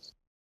can't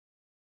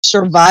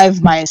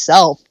survive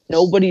myself,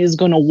 nobody is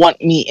going to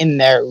want me in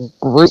their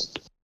group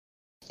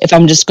if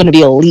I'm just going to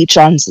be a leech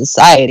on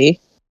society.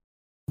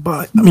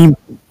 But, I mean,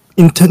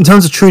 in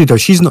terms of Trudy, though,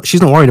 she's not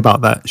worried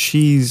about that.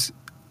 She's,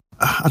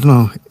 I don't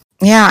know.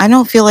 Yeah, I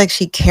don't feel like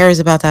she cares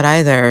about that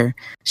either.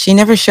 She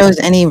never shows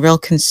any real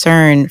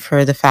concern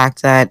for the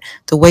fact that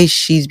the way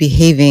she's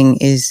behaving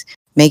is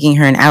making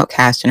her an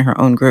outcast in her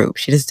own group.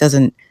 She just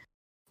doesn't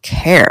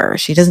care.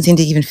 She doesn't seem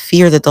to even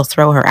fear that they'll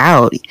throw her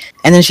out.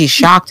 And then she's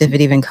shocked if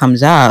it even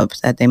comes up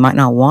that they might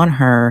not want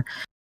her.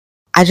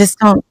 I just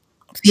don't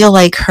feel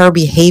like her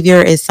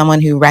behavior is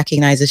someone who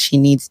recognizes she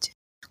needs to,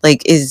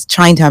 like, is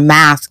trying to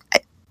mask.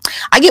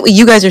 I get what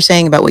you guys are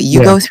saying about what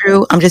you go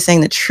through. I'm just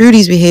saying that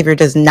Trudy's behavior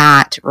does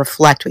not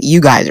reflect what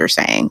you guys are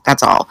saying.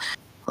 That's all.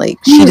 Like,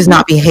 she does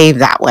not behave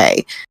that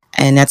way.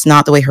 And that's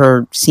not the way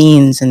her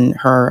scenes and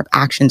her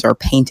actions are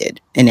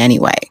painted in any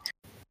way.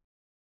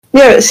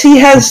 Yeah, she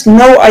has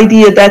no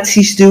idea that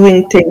she's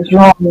doing things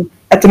wrong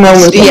at the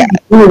moment. Yeah,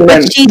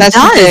 but she does,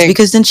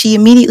 because then she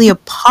immediately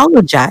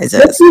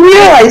apologizes. But she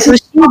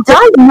realizes she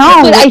does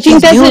know but what I think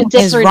she's that's doing a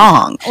different, is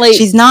wrong. Like,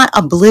 she's not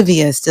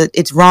oblivious that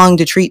it's wrong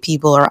to treat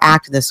people or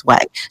act this way.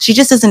 She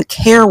just doesn't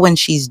care when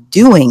she's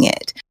doing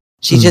it.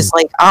 She's just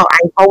like, oh,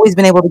 I've always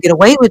been able to get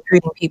away with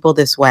treating people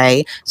this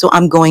way, so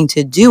I'm going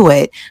to do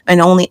it. And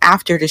only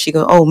after does she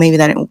go, oh, maybe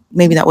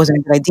that wasn't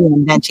a good idea,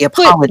 and then she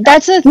apologizes.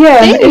 That's a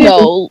thing,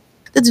 though.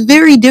 That's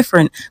very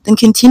different than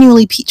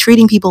continually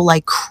treating people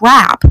like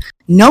crap,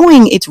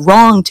 knowing it's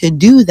wrong to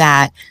do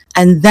that,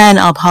 and then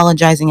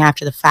apologizing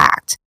after the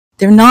fact.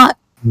 They're not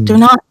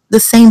the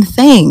same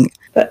thing.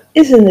 But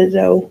isn't it,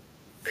 though?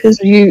 Because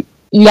you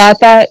got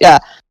that? Yeah.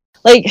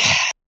 Like,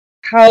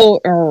 how...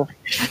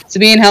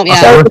 Sabine, help me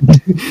out.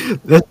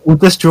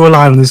 Let's draw a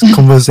line on this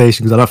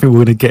conversation, because I don't think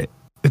we're going to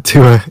get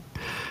to a...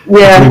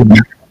 Yeah.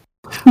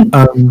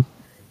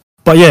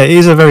 But yeah, it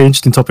is a very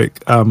interesting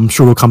topic. I'm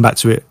sure we'll come back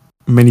to it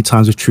many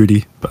times with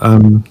Trudy, but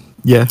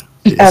yeah,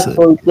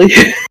 absolutely.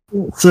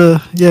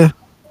 Yeah.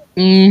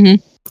 Mm-hmm.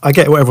 I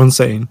get what everyone's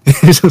saying.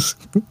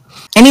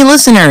 Any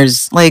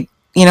listeners, like,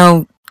 you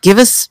know, give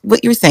us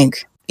what you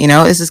think. You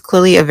know, this is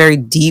clearly a very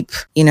deep,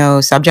 you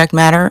know, subject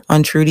matter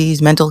on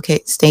Trudy's mental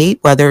state,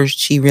 whether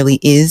she really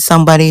is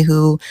somebody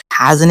who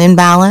has an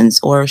imbalance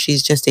or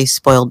she's just a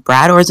spoiled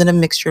brat, or is it a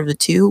mixture of the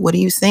two? What do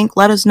you think?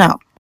 Let us know.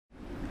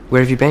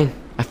 Where have you been?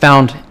 I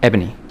found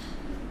Ebony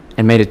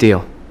and made a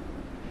deal.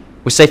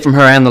 We're safe from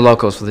her and the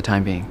locals for the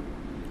time being.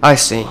 I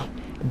see.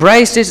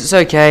 Bray says it's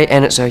okay,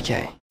 and it's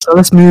okay. So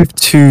let's move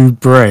to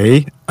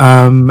Bray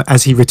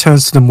as he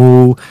returns to the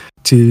mall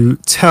to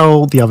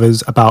tell the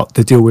others about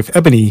the deal with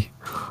Ebony.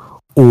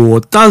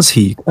 Or does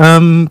he?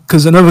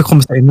 Because another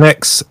conversation,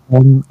 Lex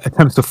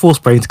attempts to force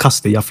Bray into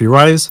custody after he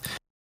arrives.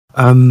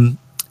 But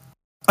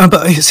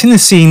it's in the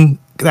scene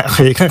that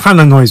it kind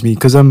of annoys me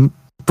because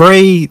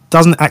Bray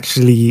doesn't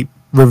actually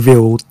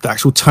reveal the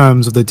actual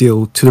terms of the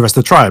deal to the rest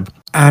of the tribe.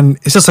 And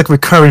it's just like a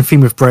recurring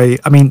theme with Bray.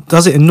 I mean,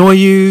 does it annoy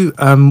you?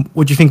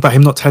 What do you think about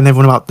him not telling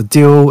everyone about the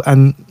deal?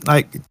 And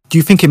like, do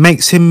you think it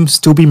makes him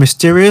still be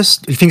mysterious?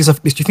 Do you think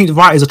the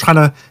writers are trying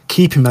to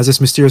keep him as this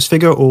mysterious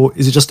figure, or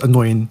is it just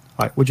annoying?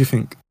 Like, what do you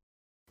think?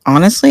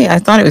 Honestly, I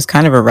thought it was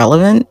kind of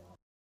irrelevant,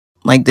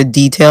 like the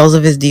details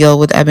of his deal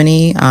with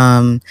Ebony.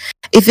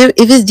 If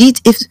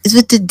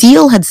the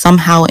deal had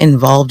somehow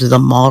involved the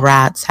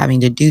Mallrats having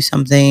to do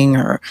something,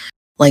 or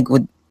like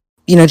would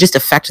just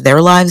affect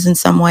their lives in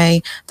some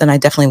way, then I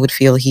definitely would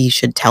feel he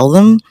should tell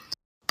them.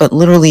 But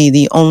literally,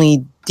 the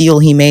only deal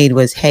he made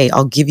was, "Hey,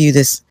 I'll give you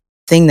this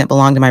thing that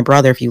belonged to my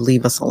brother if you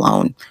leave us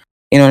alone."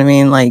 You know what I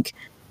mean? Like,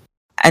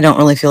 I don't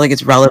really feel like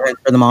it's relevant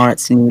for the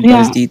Mallrats to need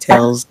those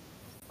details.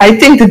 I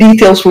think the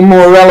details were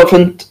more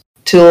relevant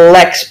to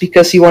Lex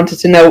because he wanted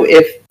to know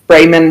if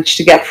Bray managed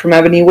to get from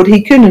Ebony what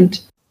he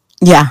couldn't.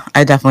 Yeah,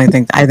 I definitely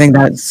think. I think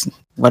that's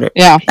what it.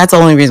 Yeah. That's the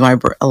only reason why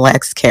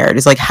Lex cared.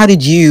 It's like, how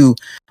did you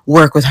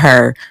work with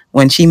her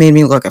when she made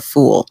me look like a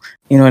fool?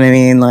 You know what I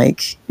mean?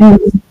 Like, but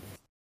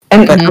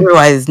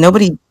otherwise,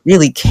 nobody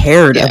really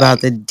cared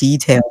about the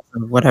details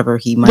of whatever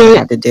he might have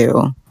had to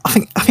do. I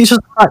think it's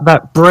just the fact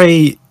that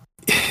Bray,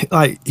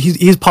 like,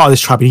 he's part of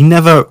this tribe, and he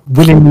never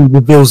willingly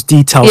reveals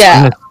details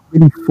unless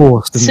really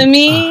forced. To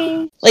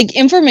me, like,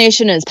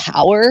 information is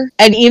power,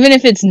 and even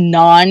if it's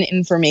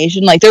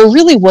non-information, like, there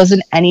really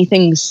wasn't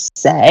anything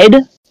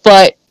said,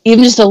 but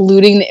even just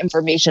alluding to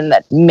information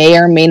that may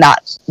or may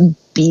not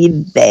be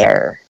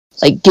there,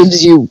 like,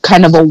 gives you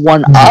kind of a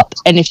one-up.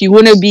 And if you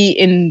want to be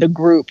in the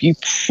group, you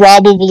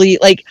probably,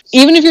 like,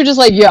 even if you're just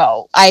like,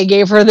 yo, I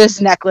gave her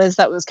this necklace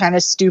that was kind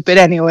of stupid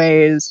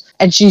anyways,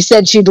 and she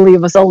said she'd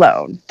leave us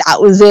alone.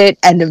 That was it.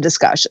 End of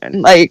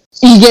discussion. Like,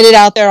 you get it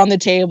out there on the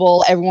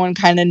table, everyone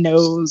kind of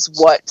knows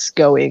what's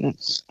going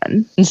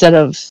on, instead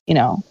of,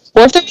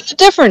 or if there was a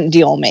different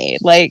deal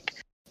made, like,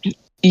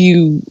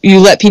 you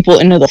let people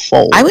into the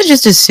fold. I would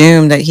just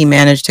assume that he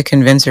managed to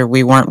convince her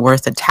we weren't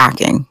worth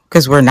attacking,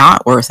 because we're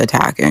not worth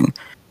attacking.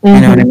 You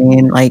know what I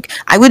mean? Like,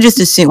 I would just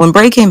assume when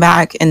Bray came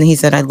back and he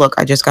said,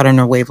 I just got on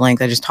her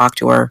wavelength, I just talked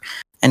to her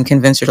and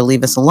convinced her to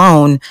leave us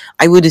alone.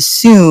 I would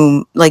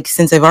assume, like,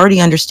 since I've already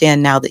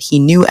understand now that he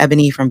knew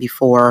Ebony from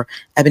before,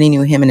 Ebony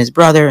knew him and his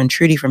brother and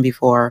Trudy from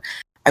before,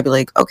 I'd be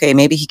like, okay,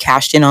 maybe he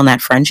cashed in on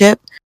that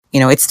friendship.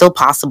 It's still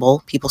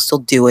possible. People still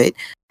do it,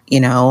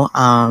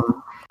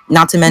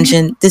 not to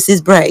mention, this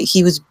is Bray.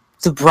 He was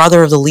the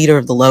brother of the leader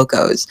of the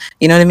Locos.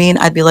 You know what I mean?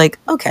 I'd be like,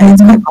 okay,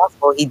 it's quite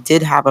possible. He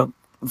did have a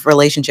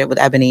relationship with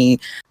Ebony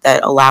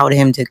that allowed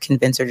him to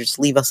convince her to just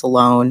leave us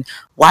alone.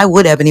 Why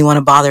would Ebony want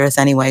to bother us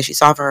anyway? She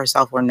saw for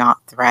herself we're not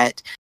a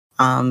threat.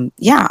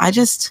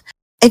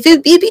 If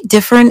it'd be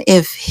different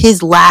if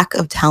his lack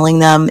of telling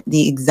them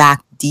the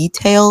exact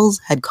details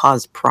had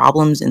caused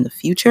problems in the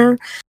future,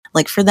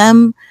 like for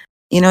them.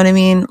 You know what I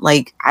mean?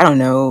 Like, I don't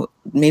know.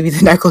 Maybe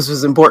the necklace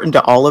was important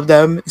to all of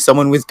them.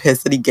 Someone was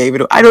pissed that he gave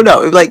it. I don't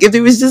know. Like, if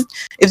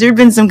there had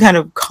been some kind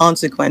of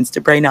consequence to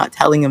Bray not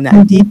telling him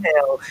that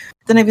detail,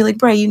 then I'd be like,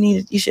 Bray,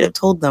 you should have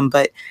told them.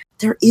 But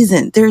there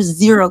isn't. There's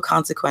zero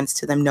consequence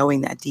to them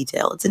knowing that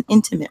detail. It's an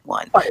intimate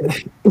one.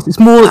 It's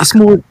more.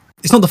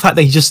 It's not the fact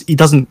that he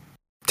doesn't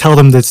tell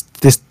them this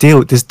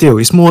deal.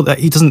 It's more that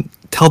he doesn't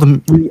tell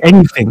them really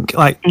anything.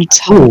 Like,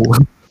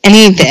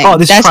 anything. Part of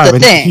this That's tribe, the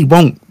thing. He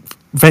won't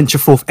venture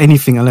forth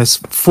anything unless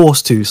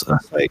forced to. So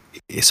that's like,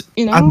 it's,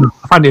 I don't know,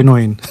 I find it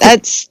annoying.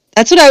 That's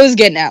what I was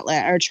getting at,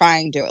 or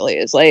trying to at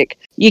least. Like,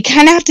 you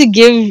kind of have to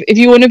give, if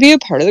you want to be a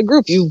part of the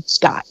group, you've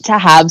got to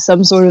have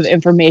some sort of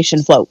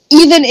information flow,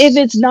 even if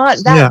it's not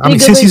that big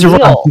since of a he's deal.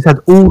 arrived, he's had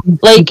all these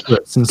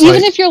secrets, and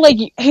even if you're like,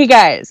 hey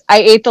guys, I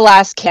ate the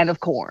last can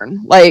of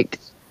corn. Like,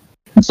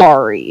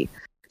 sorry,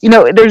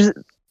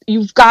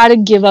 you've got to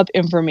give up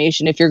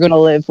information if you're going to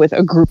live with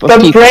a group of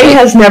people. But Bray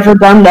has never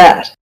done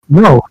that.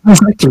 No,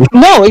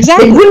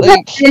 exactly. It wouldn't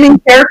have been in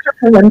character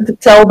for him to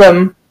tell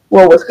them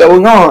what was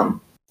going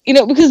on.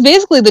 Because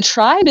basically the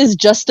tribe is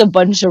just a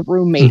bunch of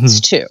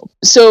roommates too.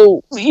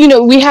 So,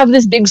 we have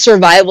this big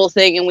survival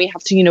thing and we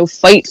have to,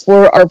 fight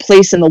for our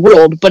place in the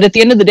world. But at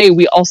the end of the day,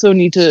 we also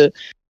need to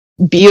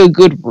be a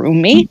good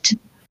roommate.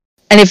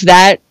 And if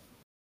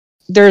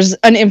there's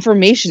an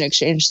information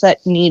exchange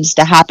that needs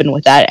to happen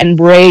with that. And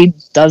Bray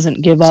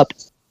doesn't give up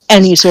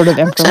any sort of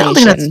information. I don't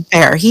think that's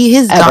fair. He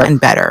has gotten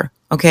better.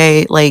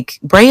 Okay, like,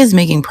 Bray is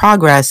making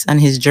progress on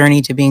his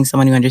journey to being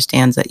someone who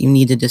understands that you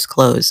need to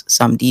disclose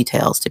some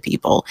details to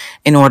people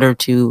in order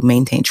to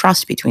maintain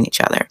trust between each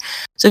other.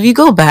 So if you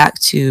go back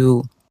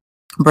to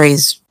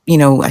Bray's,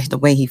 the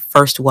way he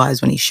first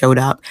was when he showed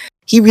up,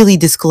 he really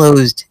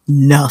disclosed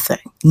nothing.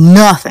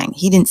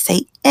 He didn't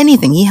say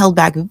anything. He held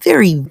back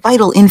very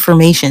vital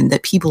information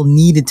that people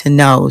needed to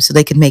know so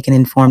they could make an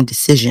informed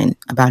decision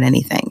about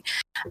anything.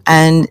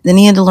 And then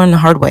he had to learn the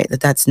hard way that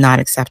that's not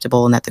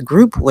acceptable and that the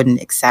group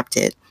wouldn't accept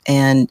it.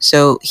 And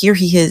so here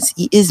he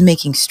is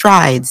making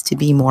strides to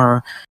be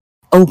more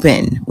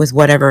open with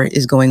whatever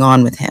is going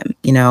on with him.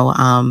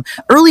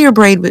 Earlier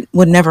Braid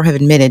would never have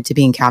admitted to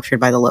being captured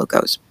by the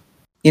Locos.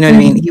 You know what I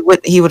mean?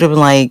 He would have been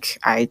like,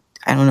 I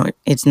I don't know,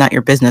 it's not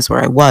your business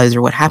where I was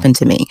or what happened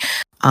to me.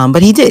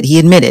 But he did. He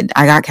admitted,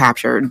 I got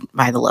captured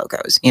by the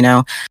Locos, you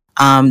know.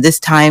 This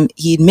time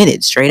he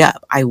admitted straight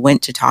up, I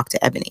went to talk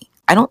to Ebony.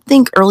 I don't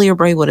think earlier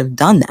Bray would have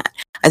done that.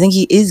 I think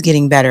he is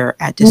getting better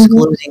at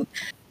disclosing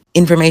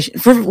information.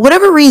 For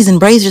whatever reason,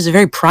 Bray's just a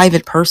very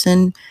private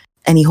person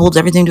and he holds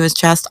everything to his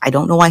chest. I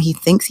don't know why he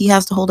thinks he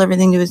has to hold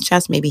everything to his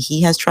chest. Maybe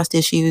he has trust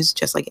issues,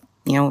 just like,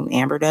 you know,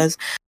 Amber does.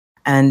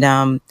 And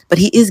but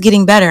he is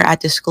getting better at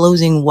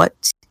disclosing what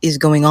is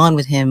going on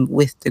with him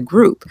with the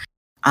group.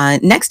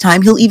 Next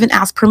time he'll even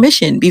ask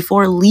permission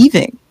before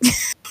leaving.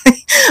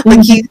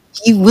 Like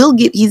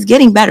he's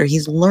getting better.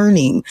 He's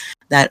learning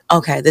that,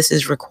 okay, this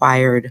is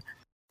required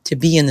to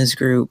be in this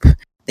group.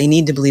 They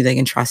need to believe they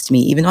can trust me.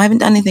 Even though I haven't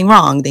done anything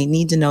wrong, they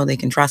need to know they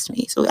can trust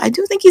me. So I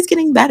do think he's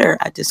getting better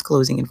at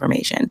disclosing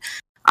information.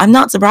 I'm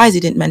not surprised he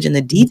didn't mention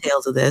the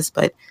details of this,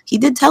 but he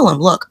did tell him,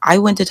 look, I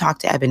went to talk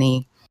to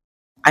Ebony.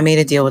 I made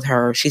a deal with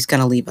her. She's going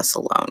to leave us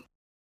alone.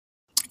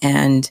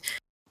 And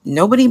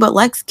nobody but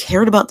Lex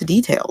cared about the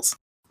details.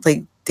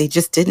 Like, they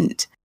just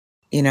didn't,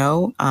 you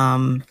know?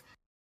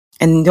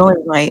 And the only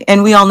reason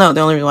and we all know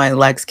the only reason why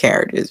Lex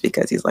cared is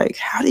because he's like,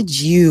 how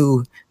did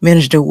you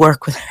manage to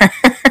work with her?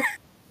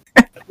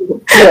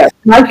 Yeah,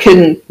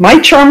 my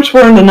charms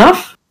weren't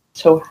enough.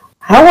 So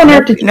how on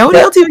earth did you nobody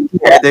else even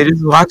cared? They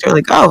just walked her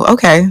like, oh,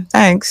 okay,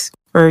 thanks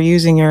for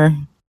using your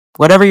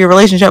whatever your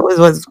relationship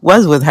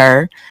was with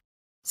her.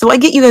 So I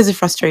get you guys'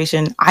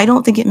 frustration. I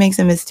don't think it makes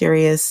him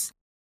mysterious.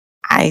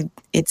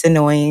 It's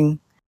annoying,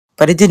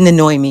 but it didn't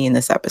annoy me in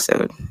this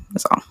episode.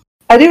 That's all.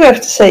 I do have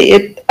to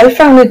say, I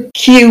found it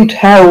cute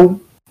how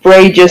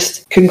Bray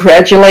just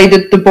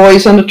congratulated the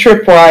boys on the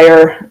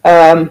tripwire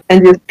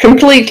and just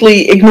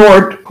completely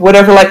ignored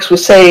whatever Lex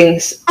was saying,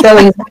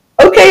 telling,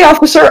 okay,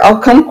 officer,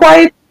 I'll come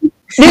quiet.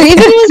 There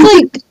even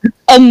was like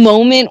a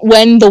moment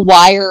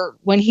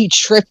when he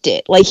tripped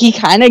it. Like he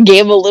kind of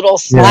gave a little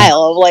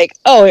smile of like,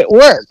 oh, it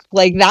worked.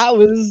 Like that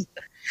was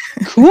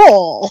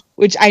cool,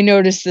 which I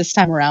noticed this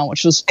time around,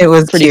 which was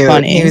pretty cute.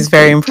 Funny. He was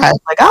very impressed.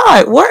 Like, oh,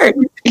 it worked.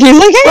 He's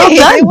like, hey, well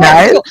done,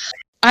 guys.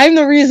 I'm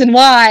the reason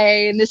why,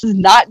 and this is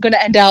not going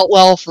to end out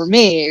well for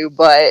me.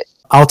 But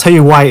I'll tell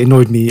you why it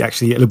annoyed me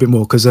actually a little bit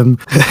more because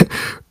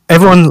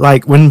everyone,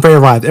 like when Bray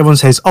arrived, everyone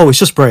says, "Oh, it's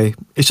just Bray.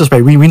 It's just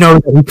Bray." We know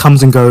that he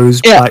comes and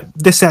goes. Yeah. Like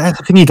that's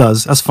the thing he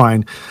does. That's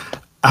fine.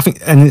 I think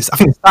it's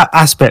that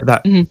aspect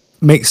that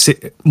makes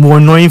it more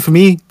annoying for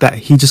me that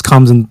he just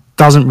comes and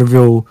doesn't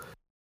reveal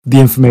the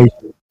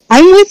information.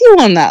 I'm with you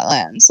on that,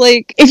 Lance.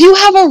 Like, if you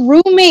have a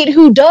roommate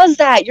who does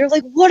that, you're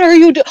like, what are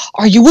you doing?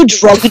 Are you a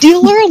drug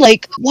dealer?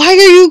 Like, why are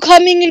you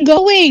coming and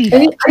going?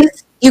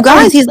 You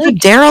guys, he's the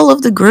Daryl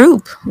of the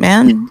group,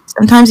 man.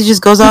 Sometimes he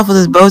just goes off with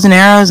his bows and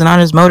arrows and on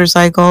his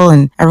motorcycle,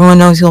 and everyone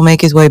knows he'll make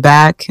his way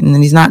back, and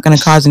then he's not going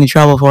to cause any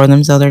trouble for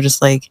them, so they're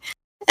just like,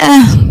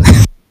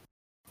 eh.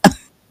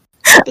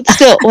 But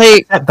still,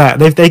 like that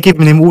they've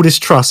given him all this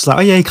trust. Like,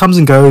 oh yeah, he comes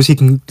and goes. He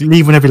can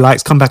leave whenever he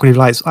likes, come back when he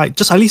likes. Like,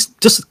 just at least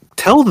just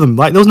tell them.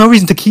 Like, there was no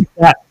reason to keep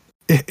that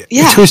to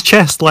his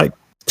chest. Like,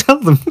 tell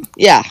them.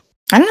 Yeah,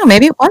 I don't know.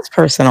 Maybe it was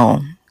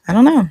personal. I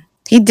don't know.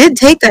 He did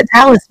take that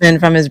talisman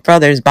from his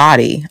brother's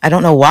body. I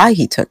don't know why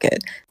he took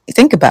it.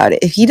 Think about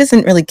it. If he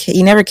doesn't really,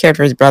 he never cared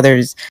for his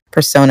brother's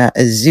persona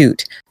as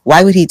Zoot.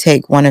 Why would he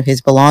take one of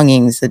his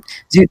belongings that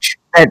Zoot,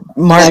 that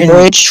Martin,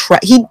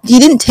 he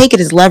didn't take it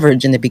as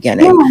leverage in the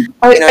beginning.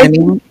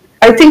 Yeah,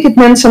 I think it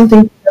meant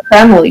something to the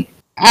family.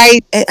 I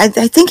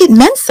think it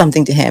meant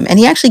something to him, and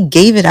he actually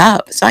gave it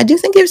up. So I do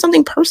think there's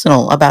something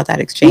personal about that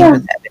exchange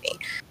with Ebony.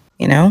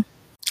 You know,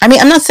 I mean,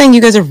 I'm not saying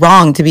you guys are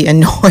wrong to be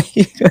annoyed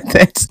with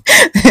it.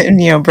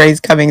 And, you know, Bray's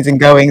comings and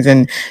goings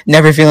and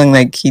never feeling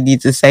like he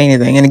needs to say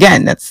anything. And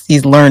again,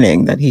 he's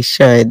learning that he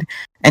should,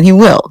 and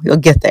he'll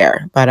get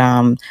there. But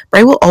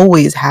Bray will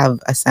always have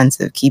a sense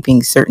of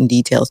keeping certain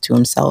details to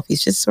himself.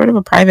 He's just sort of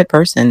a private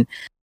person,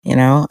 you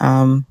know.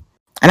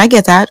 And I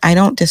get that. I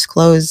don't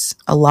disclose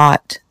a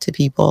lot to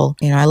people.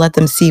 You know, I let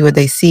them see what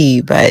they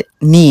see, but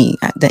me,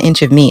 the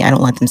inch of me, I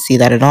don't let them see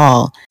that at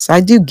all. So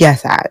I do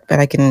get that, but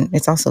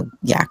it's also,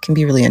 it can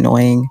be really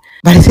annoying.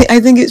 But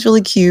I think it's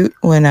really cute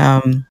when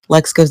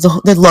Lex goes,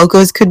 the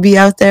Locos could be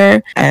out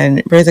there.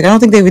 And Bray's like, I don't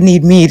think they would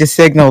need me to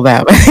signal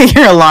them.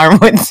 Your alarm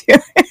would do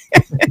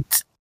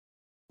it.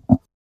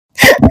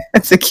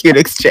 That's a cute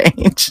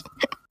exchange.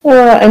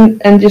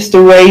 And just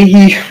the way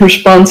he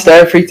responds to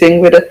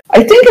everything with it.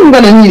 I think I'm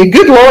gonna need a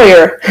good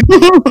lawyer.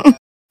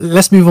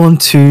 Let's move on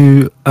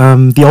to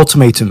the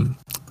ultimatum.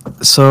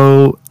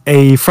 So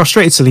a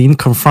frustrated Celine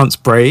confronts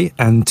Bray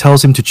and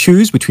tells him to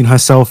choose between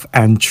herself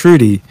and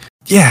Trudy.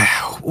 Yeah,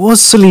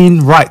 was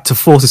Celine right to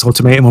force this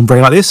ultimatum on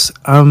Bray like this?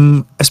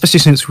 Especially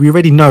since we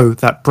already know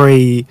that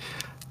Bray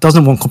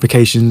doesn't want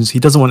complications. He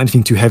doesn't want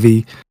anything too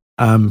heavy.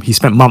 He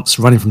spent months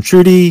running from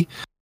Trudy.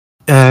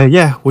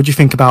 What do you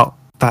think about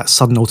that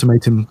sudden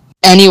ultimatum?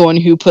 Anyone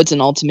who puts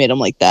an ultimatum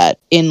like that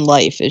in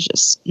life is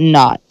just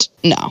not,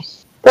 no,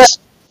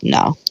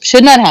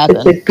 should not happen.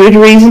 It's a good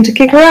reason to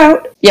kick her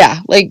out. Yeah,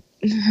 like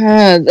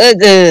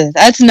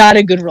that's not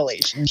a good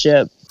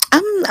relationship.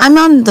 I'm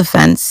on the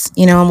fence.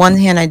 On one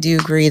hand, I do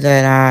agree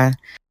that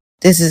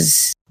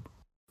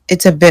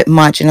it's a bit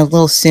much and a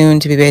little soon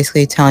to be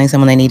basically telling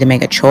someone they need to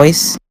make a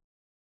choice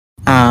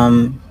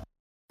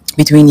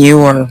between you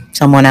or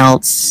someone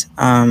else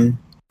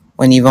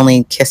when you've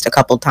only kissed a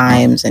couple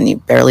times and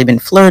you've barely been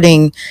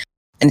flirting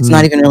and it's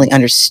not even really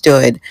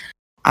understood.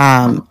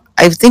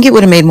 I think it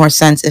would have made more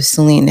sense if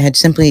Celine had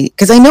simply,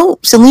 because I know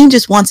Celine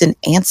just wants an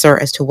answer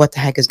as to what the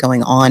heck is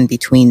going on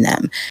between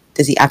them.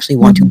 Does he actually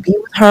want to be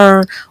with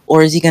her,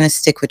 or is he going to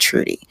stick with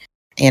Trudy?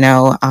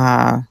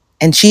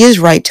 And she is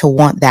right to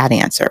want that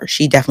answer.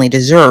 She definitely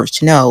deserves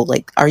to know,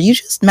 like, are you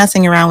just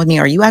messing around with me?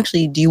 Are you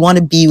actually, do you want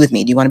to be with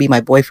me? Do you want to be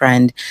my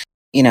boyfriend?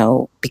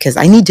 Because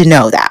I need to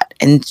know that.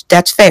 And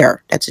that's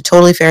fair. That's a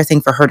totally fair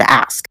thing for her to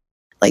ask.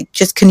 Like,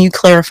 just can you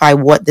clarify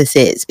what this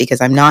is?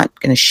 Because I'm not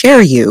going to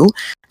share you.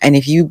 And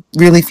if you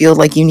really feel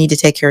like you need to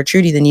take care of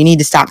Trudy, then you need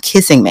to stop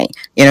kissing me.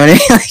 You know what I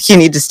mean? Like, you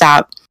need to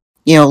stop,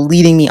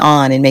 leading me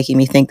on and making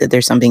me think that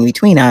there's something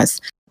between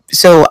us.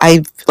 So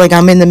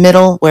I'm in the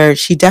middle where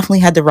she definitely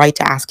had the right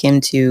to ask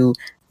him to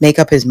make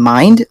up his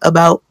mind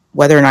about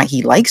whether or not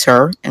he likes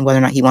her and whether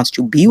or not he wants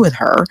to be with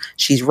her.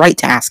 She's right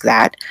to ask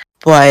that.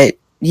 But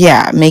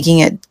yeah, making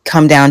it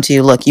come down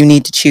to, look, you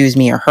need to choose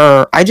me or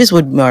her. I just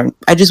would want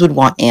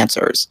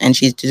answers, and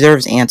she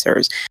deserves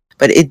answers.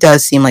 But it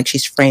does seem like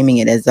she's framing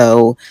it as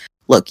though,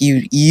 look,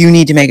 you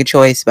need to make a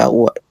choice about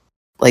what,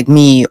 like,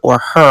 me or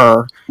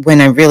her,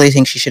 when I really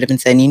think she should have been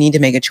saying, you need to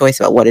make a choice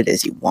about what it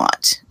is you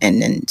want,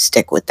 and then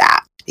stick with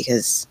that,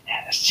 because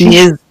he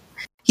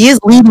is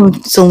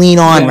leading Celine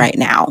on right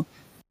now.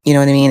 You know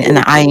what I mean?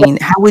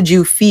 And how would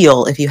you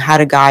feel if you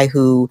had a guy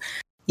who,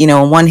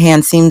 on one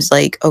hand seems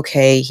like,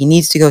 okay, he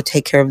needs to go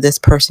take care of this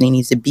person, he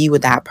needs to be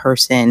with that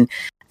person,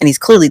 and he's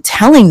clearly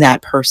telling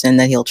that person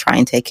that he'll try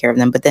and take care of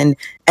them, but then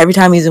every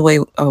time he's away,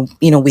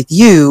 with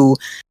you,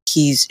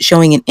 he's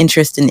showing an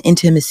interest and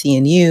intimacy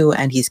in you,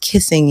 and he's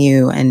kissing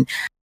you, and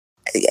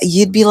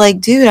you'd be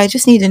like, dude, I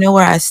just need to know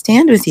where I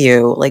stand with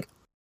you. Like,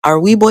 are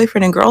we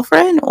boyfriend and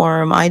girlfriend,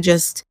 or am I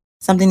just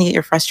something to get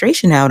your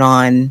frustration out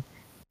on?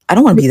 I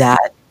don't want to be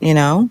that,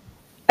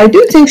 I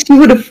do think she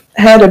would have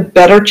had a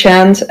better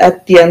chance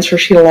at the answer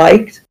she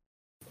liked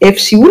if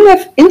she wouldn't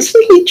have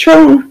instantly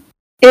thrown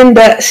in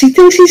that she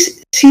thinks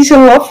she's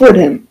in love with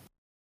him.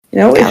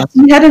 If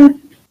she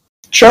hadn't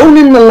thrown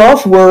in the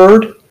love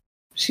word,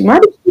 she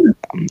might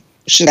have.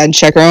 She had to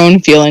check her own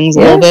feelings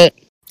a little bit.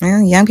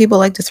 Well, young people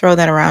like to throw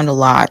that around a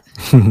lot.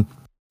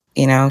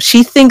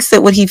 She thinks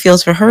that what he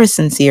feels for her is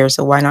sincere,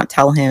 so why not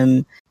tell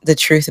him the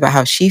truth about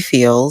how she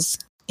feels?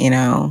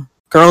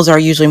 Girls are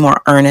usually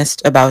more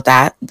earnest about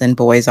that than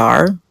boys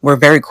are. We're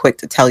very quick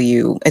to tell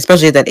you,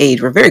 especially at that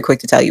age, we're very quick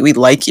to tell you we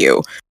like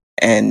you.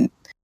 And,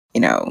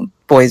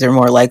 boys are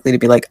more likely to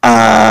be like,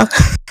 I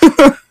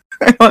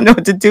don't know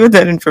what to do with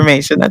that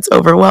information. That's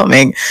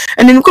overwhelming.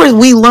 And then, of course,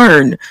 we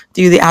learn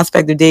through the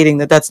aspect of dating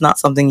that that's not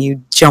something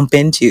you jump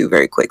into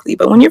very quickly.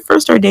 But when you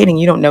first start dating,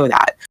 you don't know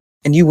that.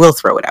 And you will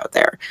throw it out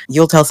there.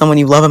 You'll tell someone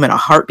you love them in a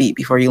heartbeat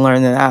before you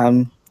learn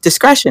that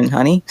discretion,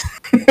 honey.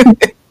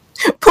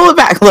 Pull it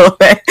back a little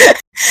bit.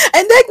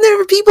 And then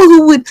there are people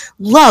who would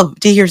love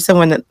to hear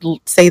someone that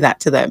say that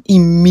to them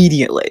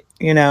immediately,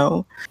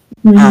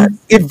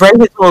 If Bray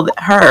had told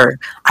her,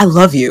 I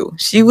love you,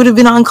 she would have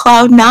been on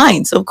cloud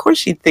 9. So of course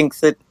she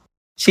thinks that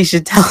she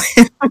should tell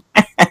him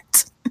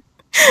that.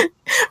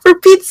 For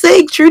Pete's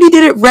sake, Trudy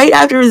did it right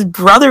after his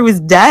brother was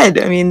dead.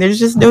 I mean, there's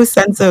just no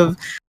sense of,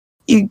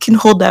 you can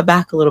hold that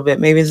back a little bit.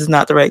 Maybe this is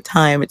not the right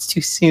time. It's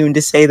too soon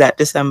to say that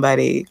to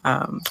somebody.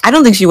 I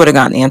don't think she would have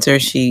gotten the answer.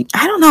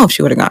 I don't know if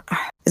she would have got.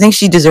 I think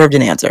she deserved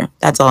an answer.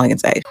 That's all I can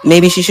say.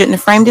 Maybe she shouldn't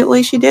have framed it the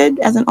way she did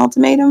as an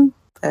ultimatum,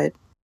 but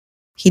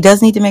he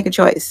does need to make a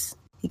choice.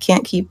 He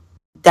can't keep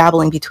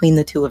dabbling between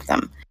the two of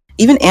them.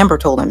 Even Amber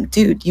told him,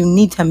 dude, you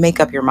need to make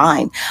up your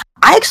mind.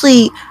 I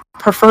actually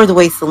prefer the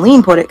way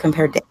Celine put it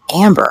compared to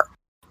Amber,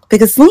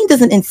 because Celine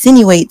doesn't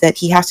insinuate that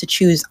he has to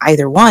choose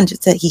either one,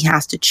 just that he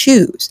has to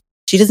choose.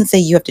 She doesn't say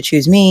you have to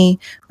choose me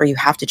or you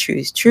have to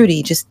choose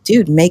Trudy. Just,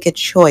 dude, make a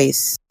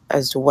choice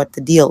as to what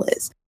the deal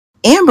is.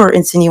 Amber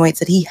insinuates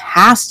that he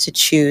has to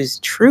choose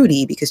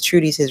Trudy because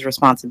Trudy's his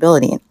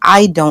responsibility. And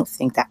I don't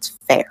think that's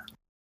fair.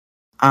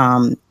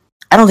 I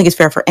don't think it's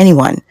fair for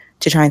anyone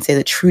to try and say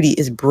that Trudy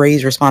is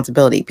Bray's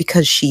responsibility,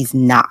 because she's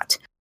not.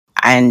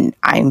 And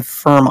I'm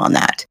firm on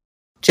that.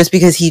 Just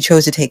because he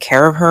chose to take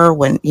care of her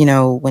when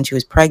she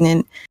was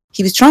pregnant,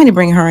 he was trying to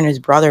bring her and his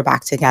brother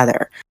back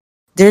together.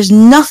 There's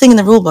nothing in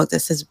the rule book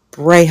that says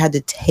Bray had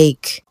to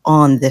take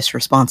on this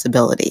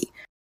responsibility.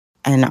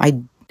 And I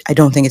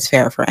don't think it's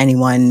fair for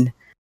anyone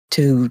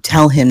to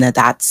tell him that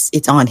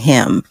it's on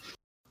him.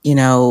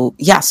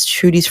 Yes,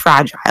 Trudy's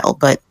fragile,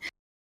 but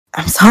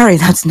I'm sorry,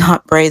 that's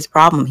not Bray's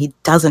problem. He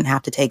doesn't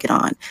have to take it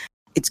on.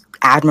 It's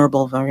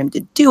admirable for him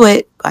to do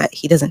it, but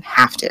he doesn't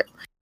have to.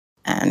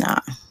 And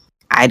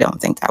I don't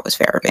think that was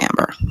fair of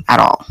Amber at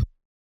all.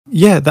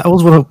 Yeah, that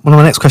was one of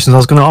my next questions I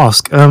was going to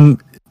ask.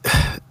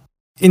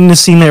 In the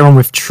scene later on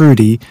with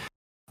Trudy,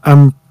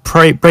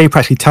 Bray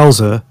practically tells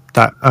her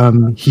that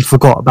he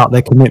forgot about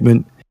their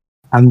commitment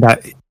and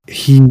that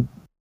he,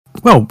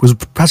 well, was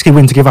practically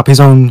willing to give up his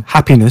own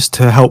happiness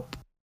to help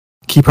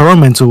keep her own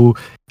mental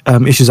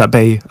issues at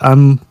bay.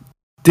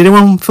 Did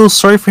anyone feel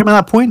sorry for him at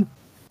that point?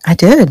 I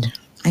did.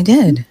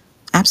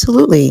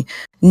 Absolutely.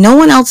 No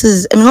one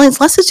else's, I mean,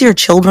 unless it's your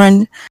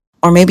children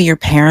or maybe your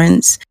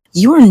parents,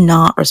 you are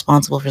not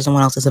responsible for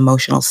someone else's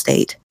emotional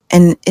state.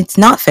 And it's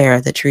not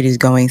fair that Trudy's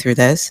going through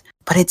this,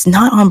 but it's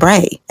not on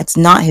Bray. It's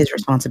not his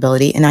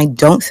responsibility. And I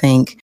don't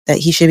think that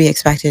he should be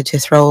expected to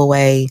throw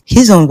away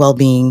his own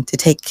well-being to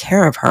take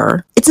care of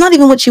her. It's not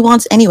even what she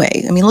wants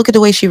anyway. I mean, look at the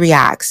way she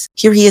reacts.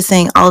 Here he is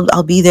saying,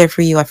 I'll be there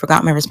for you. I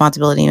forgot my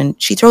responsibility. And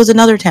she throws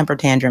another temper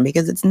tantrum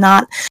because it's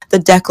not the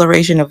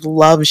declaration of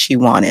love she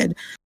wanted.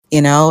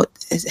 You know,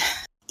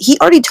 he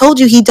already told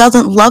you he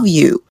doesn't love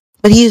you,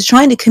 but he is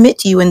trying to commit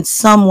to you in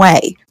some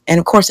way. And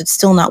of course, it's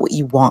still not what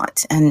you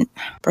want. And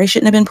Bray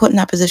shouldn't have been put in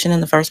that position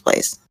in the first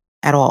place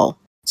at all.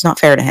 It's not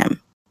fair to him.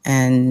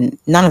 And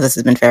none of this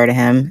has been fair to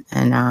him.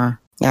 And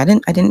yeah, I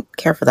didn't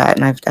care for that.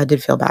 And I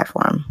did feel bad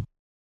for him.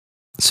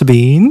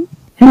 Sabine?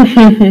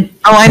 Oh,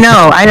 I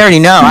know. I already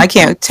know. I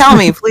can't. Tell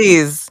me,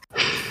 please.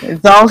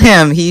 It's all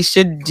him. He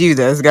should do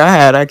this. Go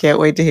ahead. I can't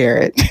wait to hear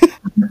it.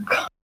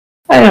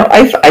 I don't know.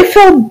 I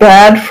felt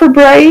bad for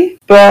Bray,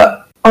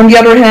 but on the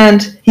other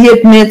hand, he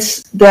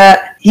admits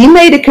that he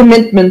made a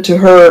commitment to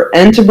her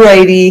and to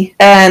Brady,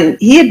 and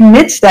he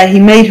admits that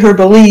he made her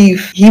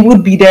believe he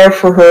would be there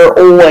for her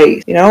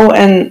always, you know,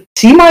 and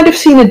she might have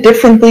seen it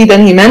differently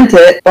than he meant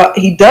it, but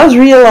he does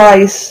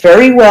realize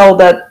very well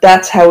that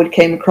that's how it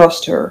came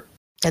across to her.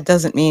 That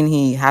doesn't mean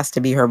he has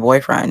to be her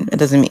boyfriend. It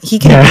doesn't mean he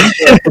can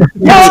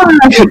he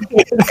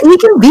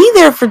can be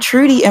there for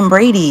Trudy and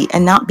Brady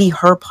and not be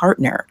her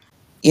partner.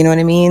 You know what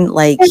I mean?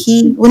 Like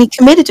when he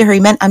committed to her,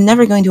 he meant, I'm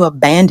never going to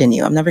abandon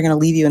you. I'm never going to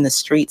leave you in the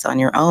streets on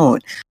your own.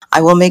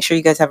 I will make sure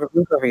you guys have a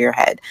roof over your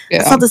head.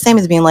 Yeah. It's not the same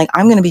as being like,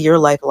 I'm going to be your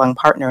lifelong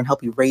partner and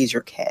help you raise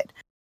your kid.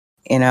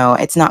 You know,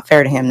 it's not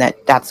fair to him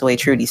that that's the way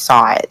Trudy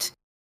saw it.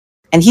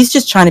 And he's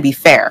just trying to be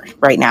fair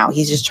right now.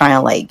 He's just trying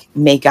to like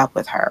make up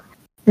with her.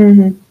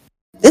 Mm-hmm.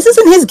 This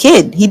isn't his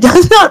kid. He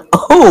does not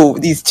owe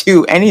these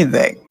two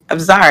anything. I'm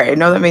sorry. I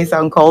know that may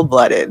sound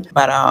cold-blooded,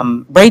 but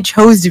Bray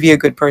chose to be a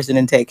good person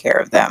and take care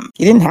of them.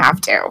 He didn't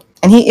have to.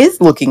 And he is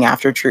looking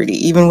after Trudy,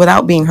 even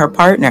without being her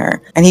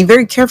partner. And he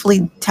very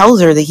carefully tells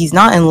her that he's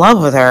not in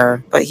love with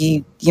her, but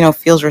he, you know,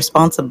 feels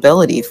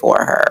responsibility for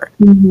her.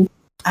 Mm-hmm.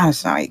 I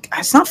was like,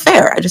 it's not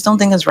fair. I just don't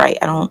think it's right.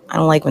 I don't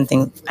like when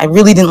things, I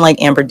really didn't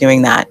like Amber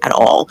doing that at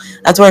all.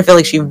 That's where I feel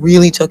like she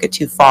really took it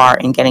too far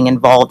in getting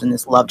involved in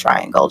this love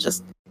triangle.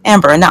 Just,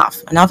 Amber,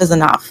 enough. Enough is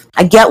enough.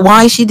 I get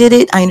why she did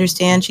it. I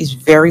understand she's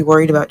very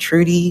worried about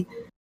Trudy,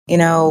 you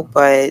know,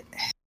 but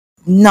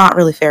not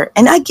really fair.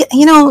 And I get,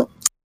 you know,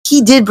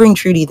 he did bring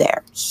Trudy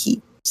there.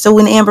 So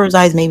in Amber's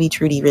eyes, maybe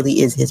Trudy really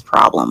is his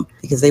problem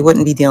because they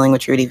wouldn't be dealing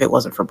with Trudy if it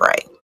wasn't for Bray.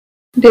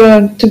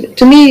 Yeah,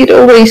 to me, it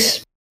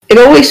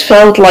always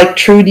felt like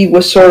Trudy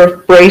was sort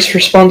of Bray's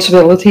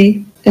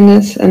responsibility in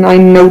it, and I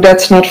know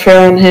that's not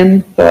fair on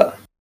him, but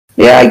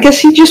yeah, I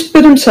guess he just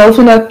put himself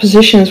in that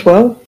position as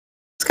well.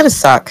 It's gonna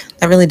suck.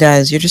 That really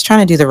does. You're just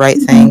trying to do the right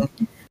thing.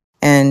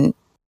 And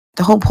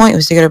the whole point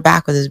was to get her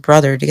back with his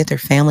brother, to get their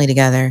family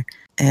together.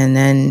 And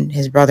then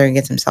his brother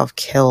gets himself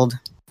killed.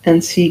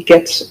 And she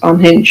gets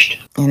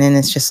unhinged. And then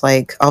it's just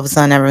like, all of a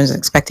sudden everyone's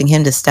expecting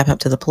him to step up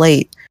to the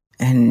plate.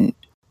 And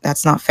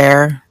that's not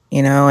fair,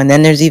 you know? And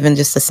then there's even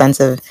just a sense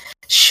of,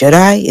 should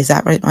I? Is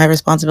that my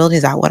responsibility?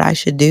 Is that what I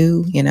should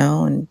do? You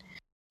know? And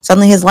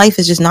suddenly his life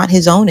is just not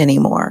his own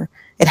anymore.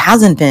 It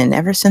hasn't been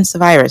ever since the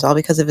virus, all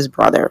because of his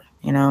brother,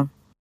 you know?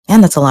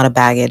 And that's a lot of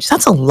baggage.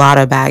 That's a lot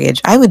of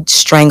baggage. I would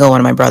strangle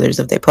one of my brothers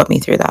if they put me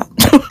through that.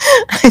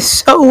 I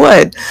so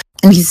would.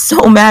 And be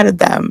so mad at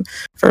them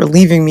for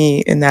leaving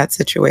me in that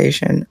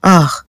situation.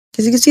 Ugh.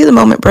 Because you can see the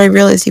moment Bray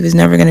realized he was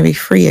never going to be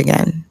free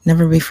again.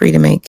 Never be free to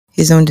make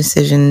his own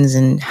decisions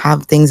and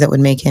have things that would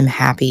make him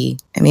happy.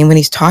 I mean, when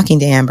he's talking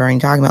to Amber and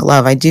talking about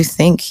love, I do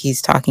think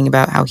he's talking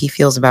about how he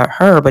feels about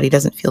her, but he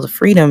doesn't feel the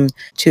freedom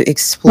to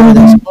explore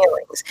those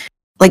feelings.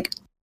 Like,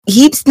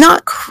 he's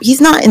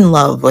not in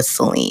love with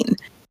Celine.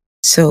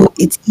 So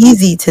it's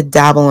easy to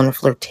dabble in a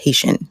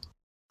flirtation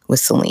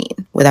with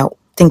Celine without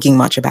thinking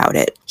much about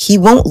it. He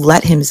won't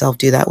let himself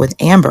do that with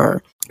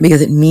Amber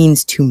because it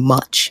means too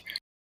much,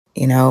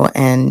 you know,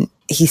 and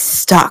he's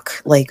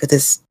stuck like with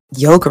this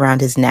yoke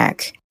around his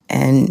neck.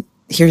 And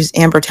here's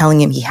Amber telling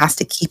him he has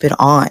to keep it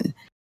on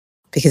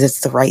because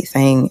it's the right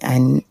thing.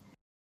 And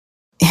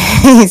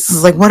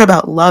he's like, what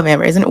about love,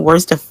 Amber? Isn't it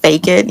worse to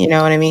fake it? You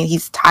know what I mean?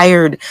 He's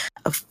tired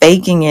of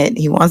faking it.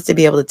 He wants to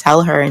be able to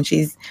tell her, and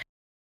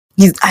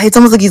it's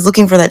almost like he's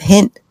looking for that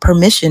hint,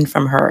 permission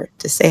from her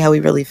to say how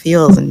he really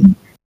feels. And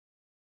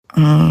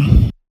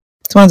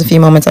it's one of the few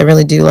moments I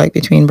really do like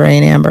between Bray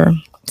and Amber.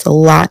 It's a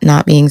lot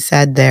not being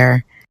said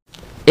there.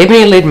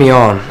 Ebony led me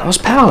on. I was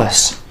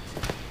powerless.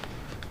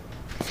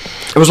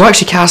 It was like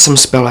she cast some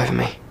spell over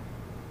me.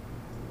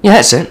 Yeah,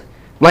 that's it.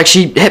 Like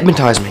she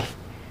hypnotized me.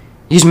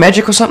 Used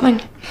magic or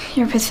something?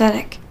 You're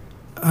pathetic.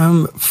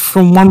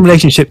 From one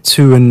relationship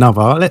to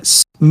another,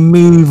 let's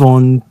move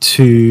on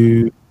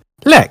to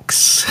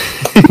Lex.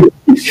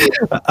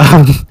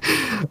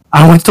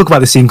 I want to talk about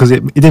this scene because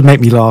it did make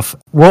me laugh.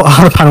 What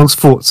are the panel's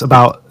thoughts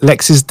about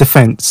Lex's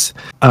defense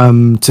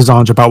to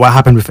Zandra about what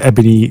happened with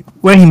Ebony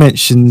when he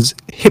mentions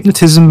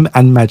hypnotism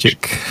and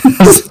magic?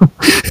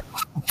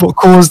 What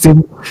caused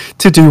him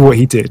to do what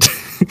he did?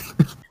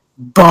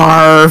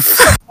 Barf.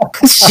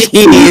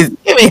 Jeez,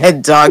 give me a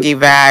doggy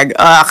bag.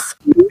 Ugh.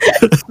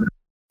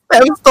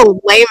 That was the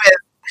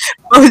lamest,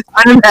 most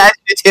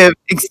unimaginative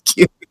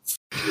excuse.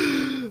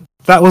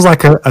 That was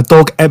like a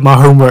dog ate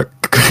my homework.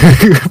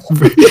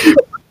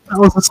 That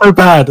was so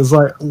bad. It's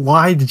like,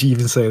 why did you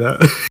even say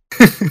that?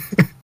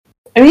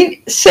 I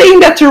mean, saying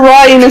that to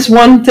Ryan is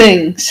one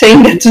thing.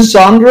 Saying that to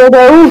Zandra,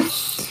 though?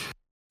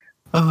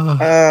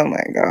 Oh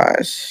my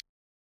gosh.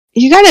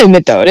 You gotta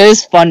admit, though, it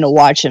is fun to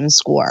watch him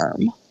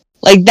squirm.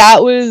 Like,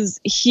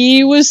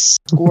 he was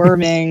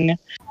squirming,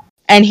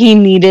 and he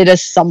needed a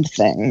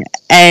something.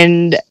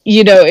 And,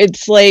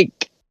 it's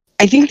like,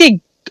 I think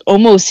they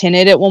almost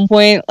hinted at one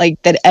point,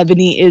 like, that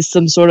Ebony is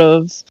some sort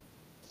of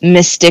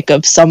mystic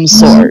of some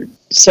sort.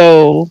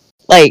 So,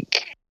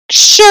 like,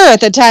 sure, at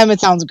the time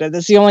it sounds good.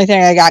 That's the only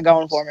thing I got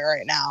going for me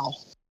right now.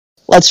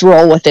 Let's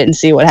roll with it and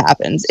see what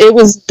happens. It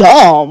was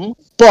dumb,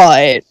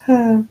 but...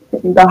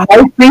 The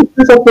high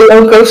priestess of the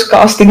Locos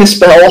casting a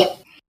spell.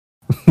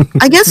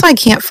 I guess I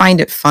can't find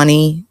it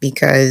funny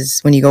because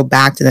when you go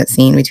back to that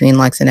scene between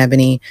Lex and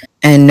Ebony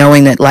and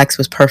knowing that Lex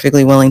was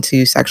perfectly willing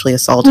to sexually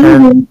assault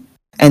her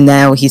and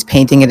now he's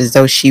painting it as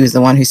though she was the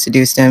one who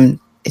seduced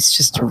him, it's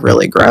just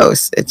really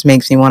gross. It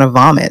makes me want to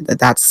vomit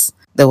that's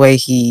the way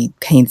he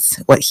paints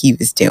what he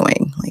was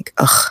doing. Like,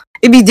 ugh.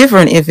 It'd be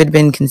different if it'd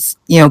been,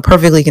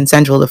 perfectly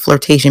consensual, the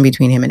flirtation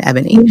between him and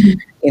Ebony.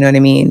 You know what I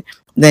mean?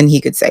 Then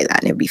he could say that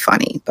and it'd be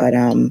funny. But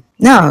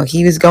no,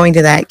 he was going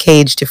to that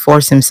cage to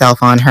force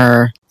himself on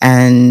her.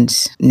 And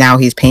now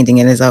he's painting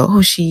it as though,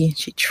 oh, she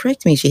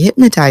tricked me. She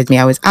hypnotized me.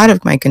 I was out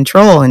of my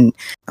control. And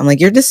I'm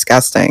like, you're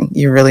disgusting.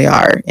 You really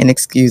are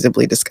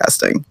inexcusably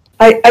disgusting.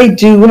 I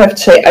do have to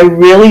say, I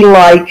really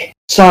like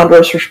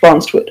Zandra's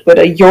response to it.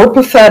 But you're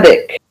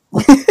pathetic.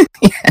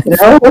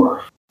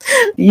 Yes.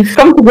 You've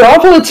come to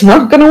grovel, it's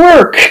not going to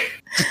work.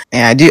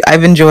 Yeah,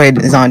 I've enjoyed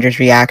Zandra's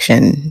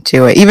reaction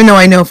to it. Even though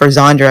I know for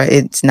Zandra,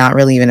 it's not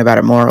really even about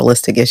a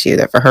moralistic issue.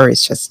 That for her,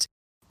 it's just,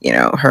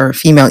 her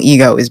female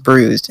ego is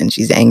bruised and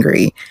she's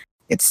angry.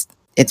 It's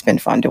been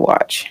fun to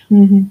watch.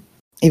 Mm-hmm.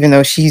 Even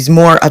though she's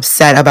more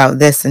upset about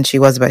this than she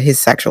was about his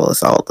sexual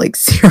assault. Like,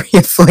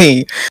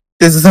 seriously,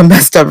 this is a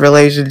messed up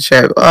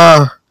relationship.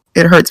 Oh,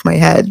 it hurts my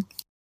head.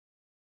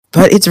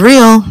 But it's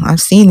real.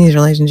 I've seen these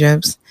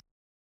relationships.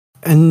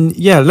 And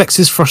yeah,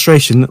 Lex's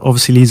frustration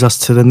obviously leads us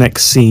to the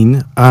next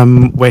scene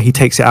where he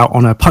takes it out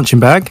on a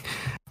punching bag.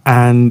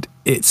 And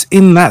it's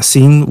in that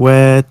scene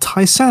where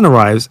Tai-San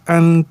arrives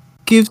and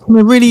gives him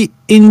a really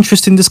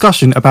interesting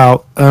discussion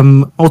about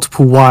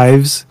multiple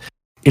wives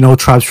in old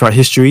tribes throughout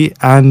history.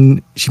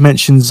 And she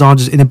mentions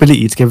Zandra's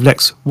inability to give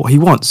Lex what he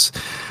wants.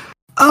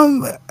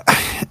 Yeah,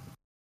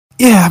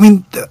 I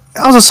mean, that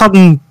was a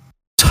sudden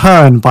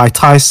turn by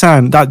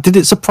Tai-San. Did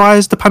it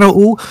surprise the panel at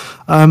all?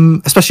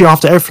 Especially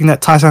after everything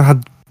that Tai-San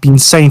had been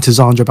saying to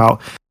Zandra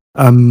about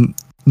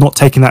not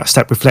taking that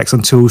step with Lex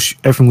until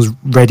everything was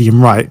ready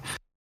and right.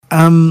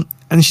 And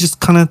she just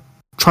kind of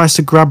tries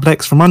to grab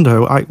Lex from under her.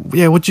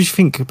 What do you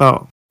think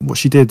about what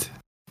she did?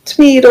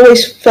 To me, it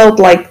always felt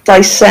like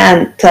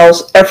Tai-San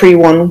tells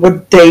everyone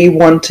what they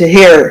want to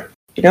hear.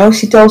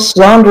 She tells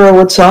Zandra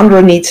what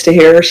Zandra needs to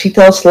hear. She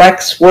tells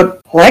Lex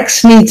what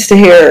Lex needs to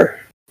hear.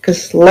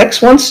 Because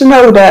Lex wants to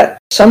know that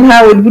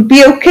somehow it would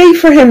be okay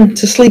for him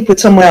to sleep with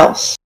someone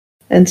else.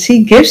 And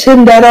she gives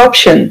him that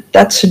option,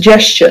 that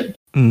suggestion.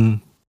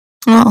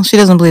 Well, she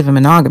doesn't believe in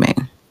monogamy.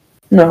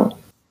 No.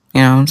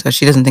 So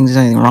she doesn't think there's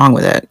anything wrong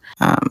with it.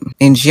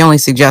 And she only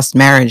suggests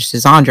marriage to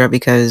Zandra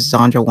because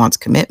Zandra wants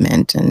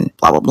commitment and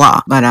blah, blah,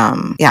 blah. But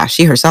yeah,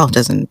 she herself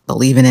doesn't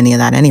believe in any of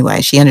that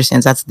anyway. She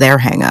understands that's their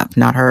hang-up,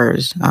 not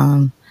hers.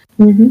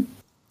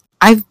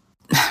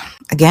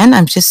 Again,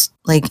 I'm just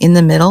like in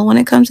the middle when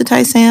it comes to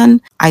Tai-San.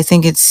 I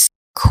think it's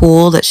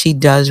cool that she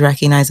does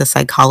recognize the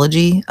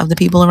psychology of the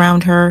people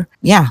around her.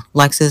 Yeah,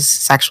 Lex is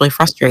sexually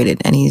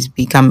frustrated and he's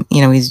become,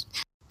 he's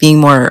being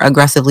more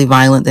aggressively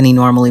violent than he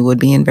normally would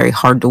be and very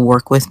hard to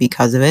work with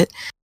because of it.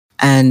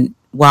 And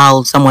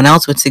while someone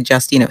else would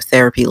suggest,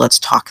 therapy, let's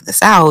talk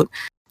this out,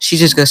 she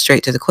just goes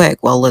straight to the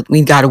quick. Well,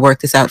 we got to work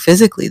this out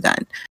physically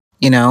then,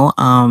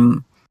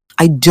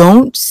 I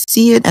don't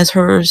see it as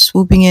her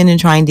swooping in and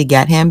trying to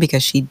get him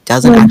because she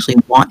doesn't actually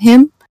want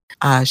him.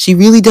 She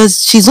really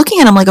does. She's looking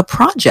at him like a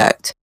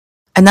project.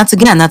 And that's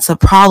a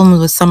problem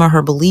with some of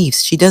her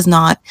beliefs. She does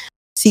not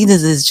see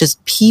this as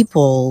just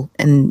people,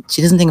 and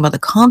she doesn't think about the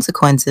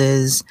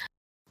consequences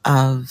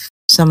of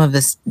some of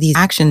these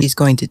actions she's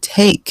going to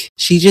take.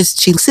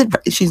 She's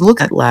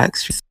looking at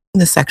Lex, she's seeing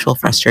the sexual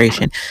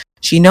frustration.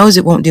 She knows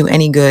it won't do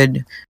any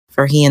good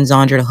for he and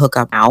Zandra to hook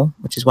up now,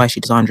 which is why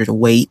she tells Zandra to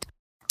wait.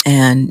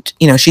 And,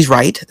 she's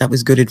right. That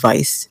was good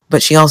advice.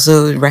 But she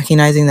also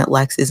recognizing that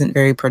Lex isn't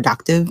very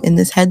productive in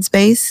this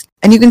headspace.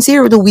 And you can see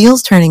her with the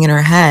wheels turning in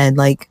her head.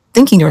 Like,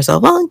 thinking to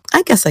herself, well,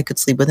 I guess I could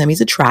sleep with him.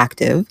 He's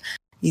attractive.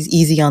 He's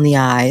easy on the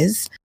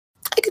eyes.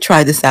 I could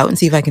try this out and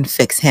see if I can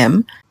fix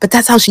him. But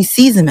that's how she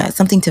sees him, as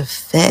something to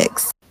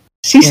fix.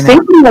 She's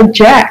thinking like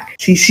Jack.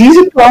 She sees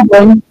a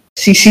problem,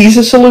 she sees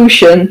a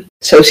solution,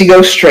 so she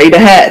goes straight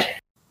ahead.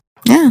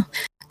 Yeah.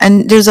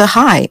 And there's a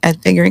high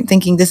at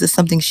thinking this is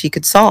something she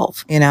could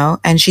solve,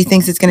 and she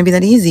thinks it's going to be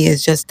that easy.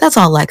 It's just, that's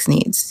all Lex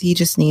needs. He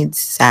just needs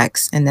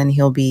sex, and then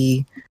he'll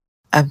be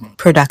a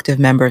productive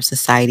member of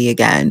society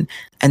again.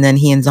 And then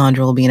he and Zandra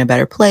will be in a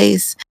better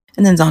place.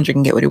 And then Zandra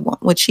can get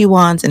what she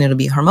wants, and it'll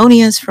be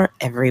harmonious for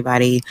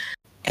everybody,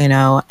 and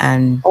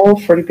all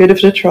for the good of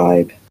the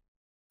tribe.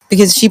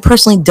 Because she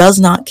personally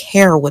does not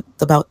care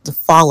about the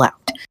fallout.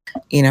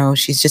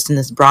 She's just in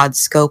this broad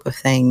scope of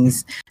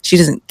things. She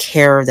doesn't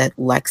care that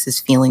Lex's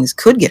feelings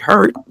could get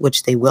hurt,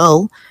 which they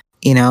will,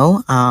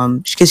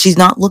 because she's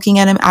not looking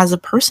at him as a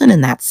person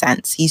in that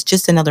sense. He's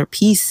just another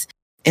piece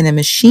in a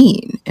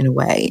machine, in a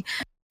way.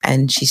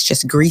 And she's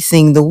just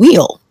greasing the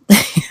wheel,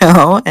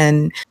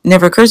 and it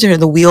never occurs to her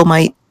the wheel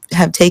might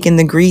have taken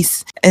the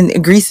grease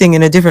and greasing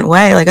in a different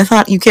way. Like, I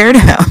thought you cared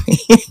about me.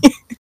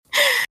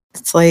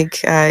 It's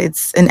like,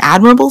 it's an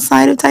admirable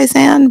side of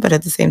Tai-San, but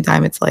at the same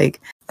time, it's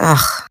like,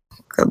 ugh,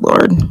 good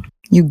Lord.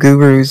 You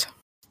gurus.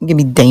 You can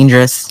be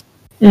dangerous.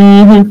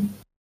 Mm-hmm.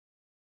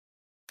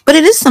 But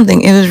it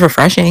was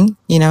refreshing,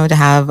 to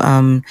have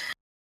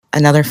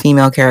another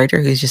female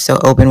character who's just so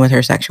open with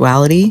her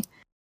sexuality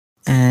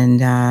and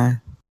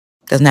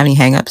doesn't have any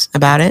hang-ups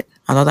about it.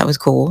 I thought that was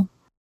cool.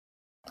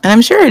 And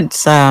I'm sure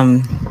it's,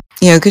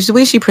 because the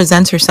way she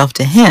presents herself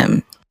to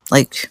him,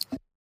 like,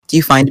 do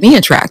you find me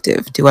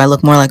attractive? Do I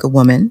look more like a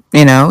woman?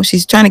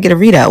 She's trying to get a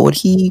readout. Would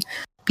he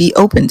be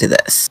open to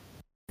this?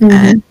 Mm-hmm.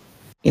 And,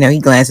 he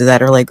glances at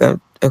her like,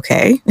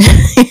 okay.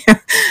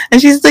 And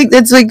she's like,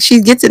 it's like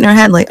she gets it in her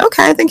head, like,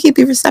 okay, I think he'd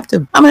be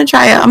receptive. I'm going to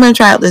try it. I'm going to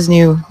try out this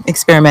new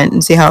experiment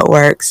and see how it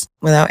works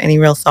without any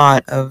real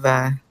thought of,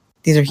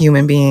 these are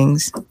human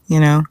beings,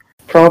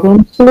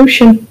 Problem,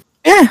 solution.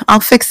 Yeah,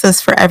 I'll fix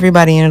this for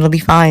everybody and it'll be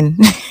fine.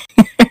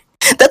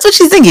 That's what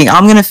she's thinking.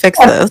 I'm going to fix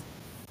this.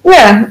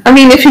 Yeah, I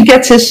mean, if he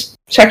gets his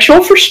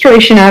sexual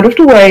frustration out of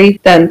the way,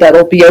 then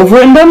that'll be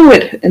over and done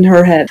with in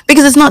her head.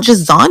 Because it's not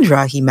just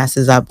Zandra he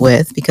messes up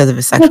with because of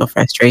his sexual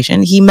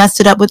frustration. He messed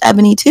it up with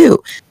Ebony,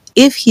 too.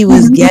 If he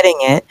was getting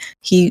it,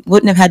 he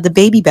wouldn't have had the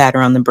baby batter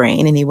on the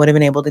brain, and he would have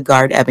been able to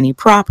guard Ebony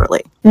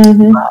properly.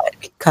 Mm-hmm. But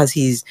because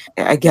he's,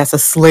 I guess, a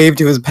slave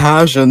to his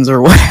passions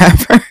or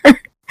whatever,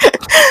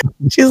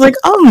 she's like,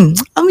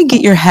 let me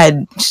get your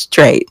head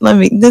straight.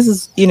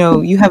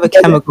 You have a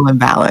chemical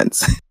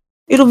imbalance.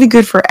 It'll be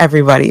good for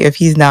everybody if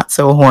he's not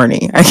so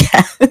horny, I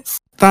guess.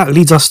 That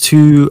leads us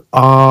to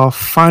our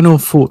final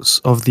thoughts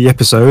of the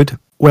episode,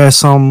 where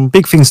some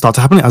big things start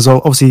to happen. As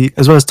well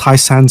as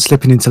Tai-San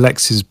slipping into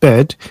Lex's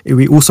bed,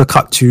 we also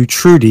cut to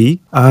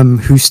Trudy,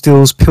 who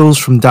steals pills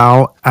from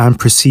Dao and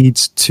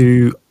proceeds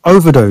to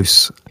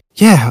overdose.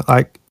 Yeah,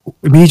 like,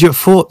 immediate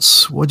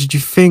thoughts. What did you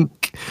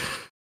think?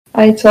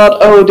 I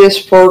thought,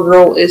 this poor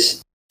girl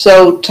is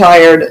so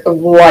tired of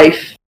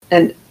life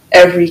and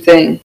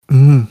everything.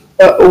 Mm.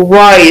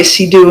 Why is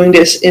she doing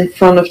this in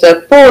front of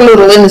that poor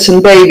little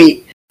innocent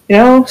baby?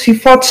 She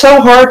fought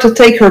so hard to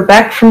take her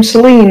back from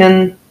Celine,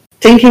 and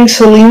thinking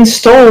Celine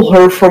stole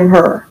her from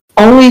her,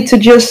 only to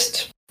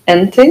just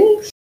end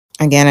things?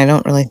 Again, I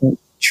don't really think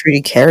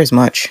Trudy cares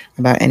much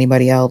about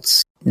anybody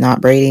else. Not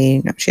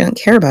Brady. No, she doesn't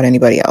care about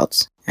anybody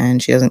else.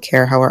 And she doesn't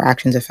care how her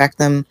actions affect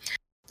them.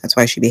 That's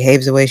why she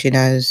behaves the way she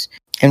does.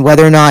 And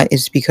whether or not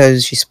it's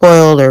because she's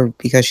spoiled or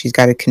because she's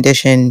got a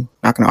condition,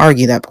 not going to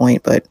argue that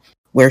point, but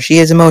where she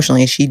is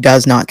emotionally, she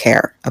does not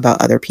care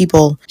about other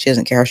people. She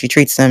doesn't care how she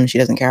treats them. She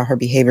doesn't care how her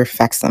behavior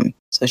affects them.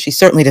 So she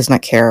certainly does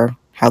not care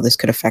how this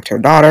could affect her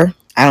daughter.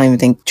 I don't even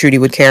think Trudy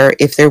would care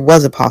if there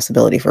was a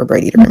possibility for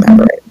Brady to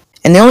remember it.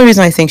 And the only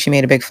reason I think she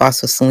made a big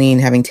fuss with Celine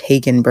having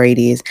taken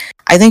Brady is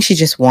I think she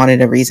just wanted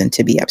a reason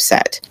to be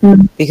upset.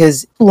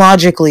 Because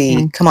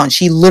logically, come on,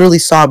 she literally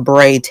saw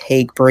Bray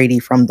take Brady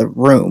from the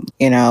room,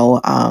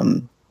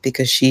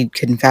 because she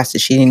confessed that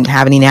she didn't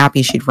have any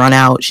nappies. She'd run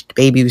out. The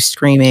baby was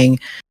screaming.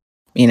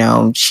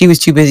 She was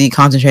too busy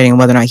concentrating on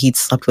whether or not he'd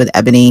slept with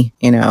Ebony,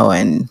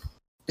 and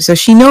so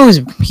she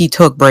knows he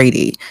took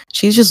Brady.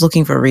 She's just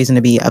looking for a reason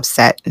to be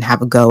upset and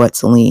have a go at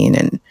Celine,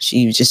 and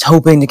she was just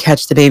hoping to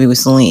catch the baby with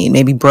Celine.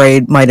 Maybe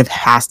Braid might have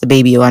passed the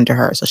baby on to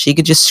her, so she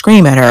could just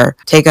scream at her,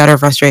 take out her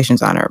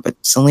frustrations on her, but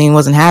Celine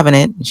wasn't having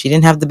it, and she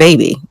didn't have the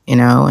baby,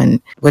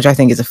 and which I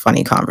think is a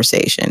funny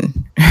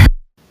conversation.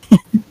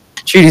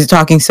 Trudy's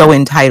talking so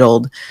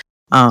entitled.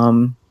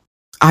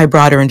 I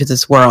brought her into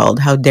this world.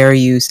 How dare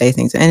you say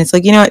things? And it's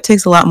like, it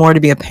takes a lot more to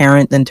be a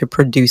parent than to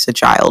produce a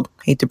child.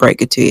 Hate to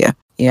break it to you.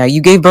 Yeah,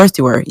 you gave birth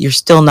to her. You're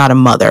still not a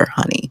mother,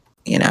 honey.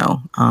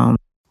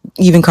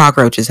 Even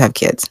cockroaches have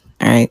kids.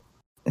 All right.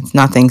 It's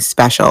nothing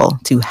special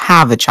to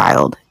have a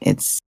child.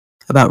 It's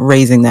about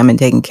raising them and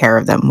taking care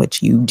of them,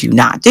 which you do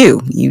not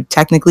do. You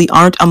technically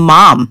aren't a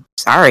mom.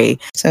 Sorry.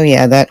 So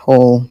yeah, that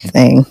whole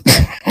thing.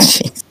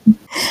 Jeez.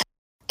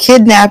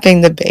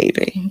 Kidnapping the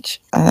baby.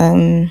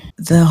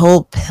 The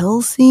whole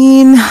pill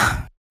scene.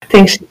 I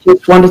think she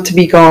just wanted to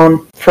be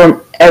gone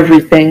from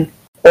everything.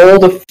 All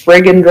the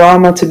friggin'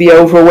 drama to be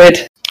over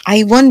with.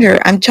 I wonder,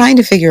 I'm trying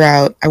to figure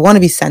out, I want to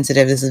be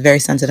sensitive. This is a very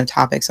sensitive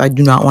topic, so I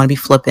do not want to be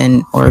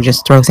flippant or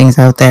just throw things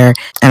out there.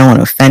 I don't want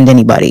to offend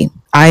anybody.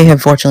 I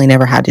have fortunately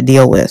never had to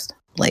deal with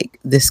like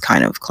this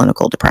kind of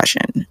clinical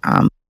depression.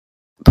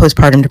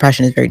 Postpartum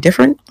depression is very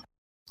different.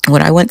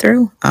 What I went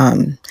through,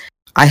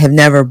 I have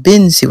never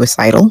been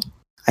suicidal.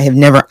 I have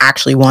never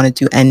actually wanted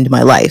to end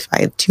my life.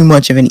 I have too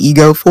much of an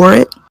ego for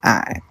it.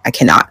 I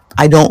cannot.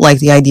 I don't like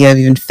the idea of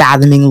even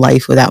fathoming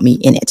life without me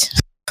in it.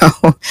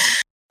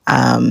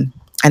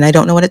 And I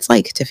don't know what it's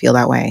like to feel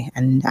that way.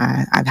 And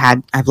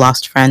I've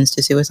lost friends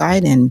to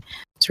suicide, and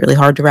it's really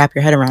hard to wrap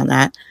your head around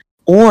that.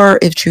 Or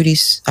if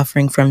Trudy's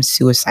suffering from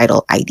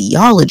suicidal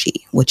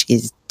ideology, which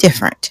is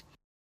different.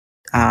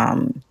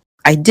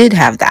 I did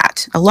have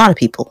that. A lot of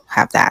people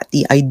have that.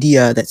 The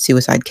idea that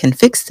suicide can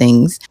fix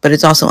things, but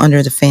it's also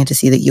under the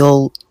fantasy that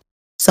you'll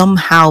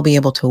somehow be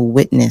able to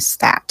witness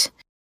that.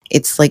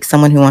 It's like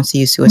someone who wants to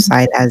use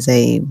suicide as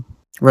a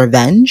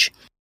revenge,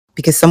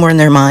 because somewhere in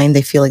their mind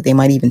they feel like they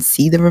might even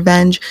see the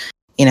revenge.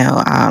 You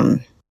know,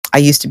 I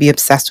used to be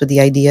obsessed with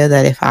the idea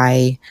that if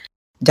I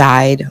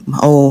died,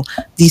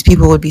 these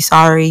people would be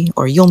sorry,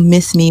 or you'll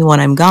miss me when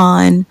I'm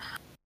gone.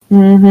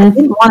 I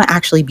didn't want to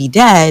actually be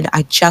dead.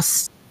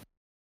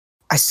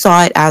 I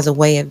saw it as a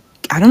way of,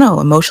 I don't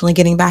know, emotionally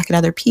getting back at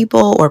other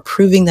people or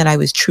proving that I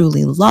was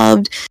truly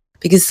loved.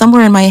 Because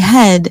somewhere in my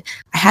head,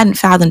 I hadn't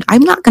fathomed,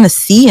 I'm not going to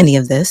see any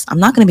of this. I'm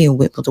not going to be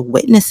able to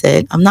witness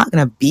it. I'm not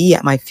going to be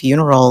at my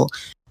funeral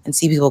and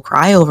see people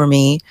cry over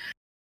me.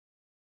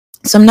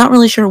 So I'm not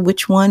really sure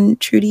which one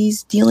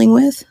Trudy's dealing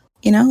with,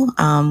 you know,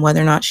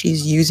 whether or not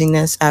she's using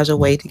this as a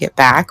way to get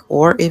back,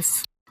 or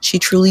if she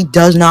truly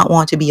does not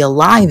want to be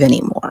alive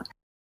anymore.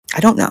 I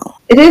don't know.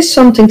 It is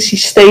something she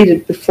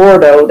stated before,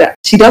 though, that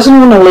she doesn't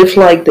want to live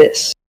like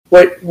this.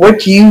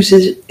 What use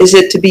is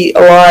it to be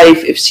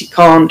alive if she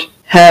can't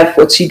have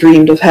what she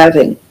dreamed of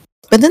having?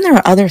 But then there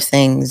are other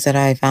things that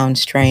I found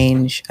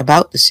strange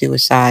about the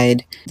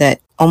suicide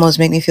that almost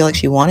make me feel like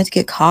she wanted to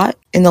get caught.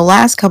 In the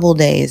last couple of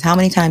days, how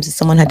many times has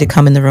someone had to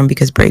come in the room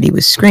because Brady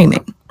was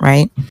screaming,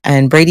 right?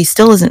 And Brady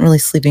still isn't really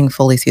sleeping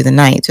fully through the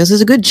night. So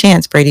there's a good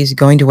chance Brady's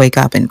going to wake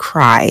up and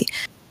cry,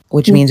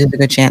 which means there's a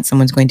good chance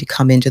someone's going to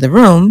come into the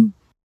room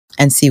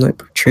and see what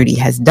Trudy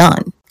has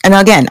done. And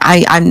again,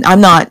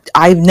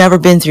 I've never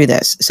been through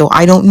this, so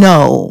I don't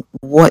know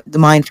what the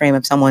mind frame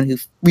of someone who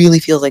really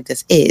feels like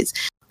this is.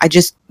 I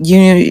just,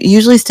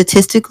 usually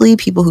statistically,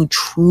 people who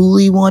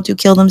truly want to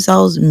kill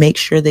themselves make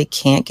sure they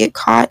can't get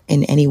caught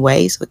in any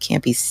way, so it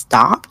can't be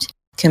stopped,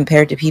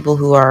 compared to people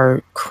who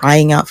are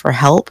crying out for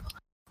help,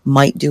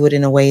 might do it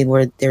in a way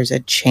where there's a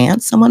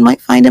chance someone might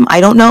find him.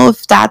 I don't know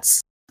if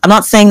that's, I'm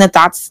not saying that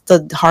that's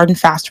the hard and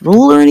fast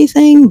rule or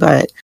anything,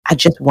 but I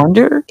just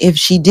wonder if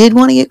she did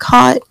want to get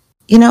caught,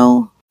 you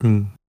know?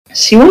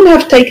 She wouldn't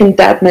have taken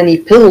that many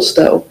pills,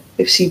 though.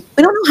 We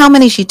don't know how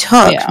many she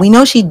took. Yeah. We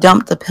know she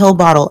dumped the pill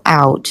bottle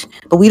out,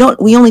 but we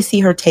only see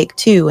her take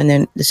 2, and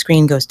then the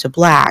screen goes to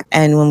black.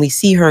 And when we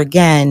see her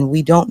again,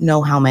 we don't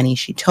know how many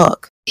she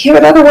took. Yeah,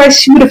 but otherwise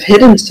she would have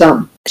hidden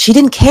some. She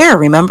didn't care,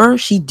 remember?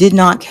 She did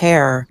not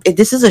care.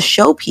 This is a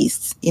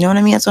showpiece. You know what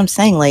I mean? That's what I'm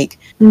saying. Like,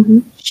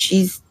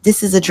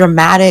 this is a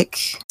dramatic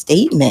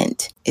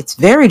statement. It's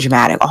very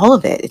dramatic, all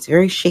of it. It's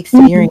very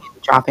Shakespearean,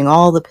 dropping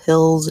all the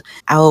pills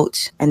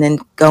out and then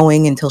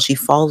going until she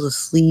falls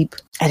asleep.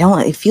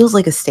 It feels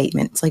like a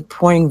statement. It's like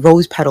pouring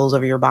rose petals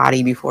over your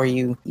body before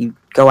you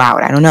go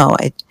out. I don't know.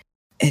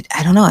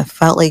 I don't know. I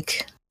felt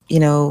like, you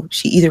know,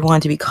 she either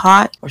wanted to be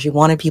caught or she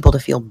wanted people to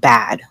feel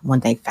bad when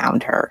they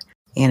found her,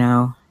 you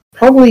know?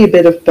 Probably a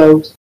bit of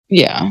both.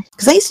 Yeah.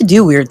 Because I used to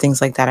do weird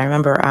things like that. I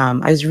remember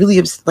I was really,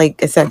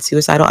 like I said,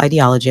 suicidal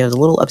ideology. I was a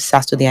little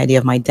obsessed with the idea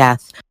of my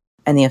death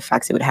and the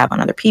effects it would have on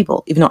other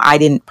people, even though I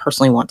didn't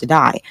personally want to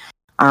die.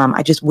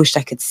 I just wished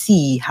I could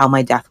see how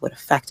my death would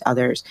affect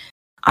others.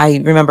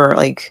 I remember,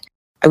 like,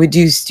 I would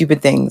do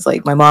stupid things.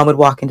 Like, my mom would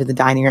walk into the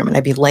dining room and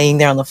I'd be laying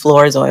there on the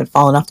floor as though I had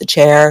fallen off the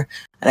chair,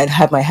 and I'd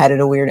have my head at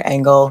a weird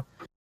angle.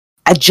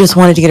 I just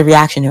wanted to get a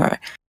reaction to her.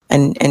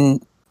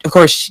 And of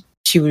course,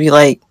 she would be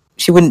like,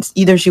 she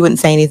wouldn't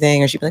say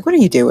anything, or she'd be like, "What are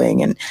you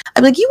doing?" And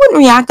I'd be like, "You wouldn't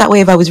react that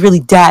way if I was really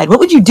dead. What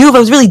would you do if I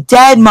was really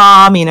dead,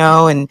 Mom?" You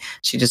know, and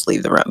she'd just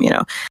leave the room, you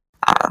know,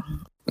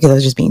 because I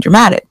was just being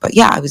dramatic. But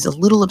yeah, I was a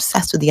little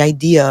obsessed with the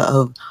idea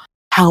of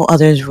how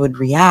others would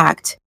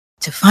react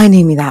to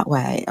finding me that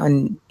way.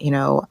 And, you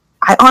know,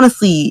 I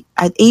honestly,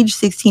 at age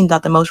 16,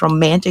 thought the most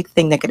romantic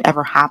thing that could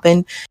ever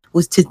happen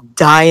was to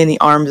die in the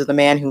arms of the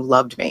man who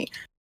loved me.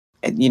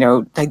 And, you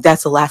know, like,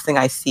 that's the last thing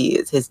I see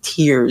is his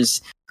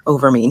tears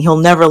over me, and he'll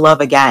never love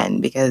again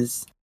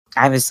because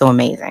I was so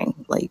amazing.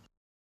 Like,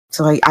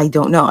 so I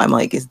don't know. I'm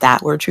like, is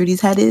that where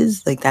Trudy's head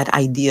is? Like, that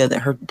idea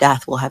that her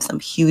death will have some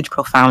huge,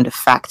 profound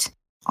effect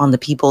on the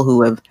people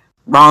who have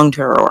wronged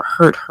her or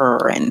hurt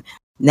her, and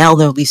now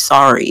they'll be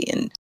sorry.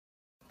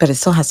 But it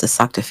still has to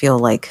suck to feel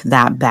like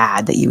that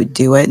bad that you would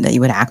do it, that you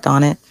would act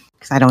on it,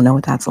 because I don't know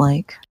what that's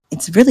like.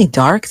 It's really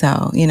dark,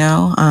 though, you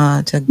know,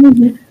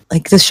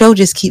 like the show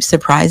just keeps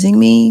surprising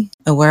me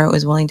at where it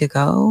was willing to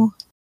go.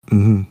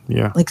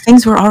 Yeah. Like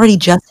things were already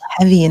just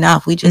heavy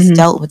enough. We just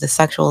dealt with the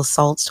sexual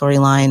assault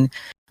storyline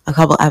a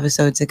couple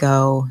episodes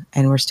ago,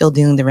 and we're still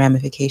dealing the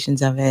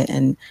ramifications of it.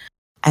 And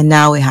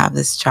now we have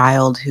this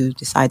child who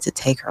decides to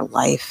take her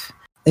life.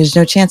 There's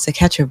no chance to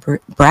catch her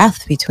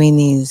breath between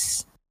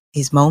these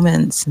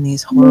moments and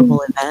these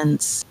horrible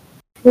events.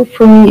 Well,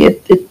 for me,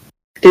 it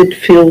did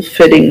feel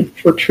fitting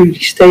for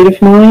Trudy's state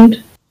of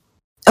mind.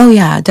 Oh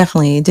yeah,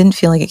 definitely. It didn't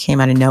feel like it came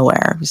out of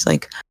nowhere. It was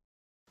like,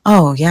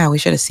 oh yeah, we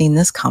should have seen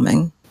this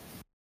coming.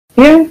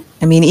 Yeah.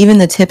 I mean, even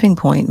the tipping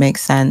point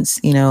makes sense.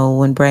 You know,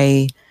 when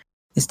Bray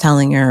is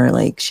telling her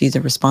like she's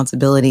a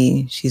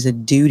responsibility, she's a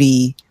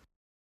duty,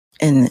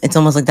 and it's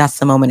almost like that's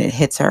the moment it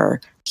hits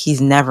her.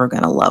 He's never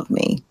gonna love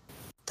me.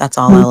 That's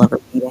all I'll ever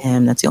be to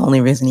him. That's the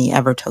only reason he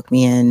ever took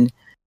me in,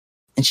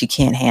 and she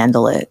can't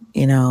handle it.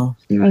 You know.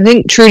 I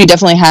think Trudy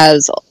definitely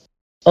has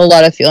a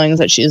lot of feelings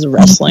that she's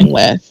wrestling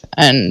with,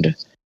 and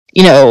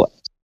you know,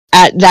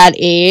 at that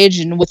age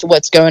and with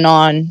what's going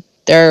on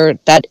there,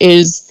 that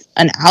is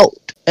an out.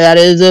 That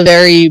is a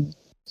very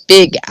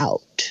big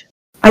out.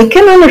 I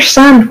can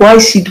understand why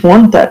she'd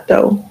want that,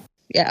 though.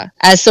 Yeah,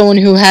 as someone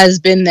who has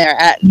been there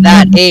at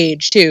that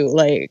age too,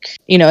 like,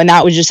 you know, and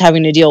that was just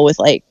having to deal with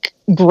like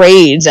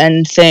grades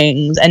and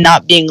things and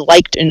not being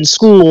liked in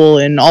school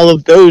and all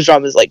of those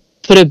dramas. Like,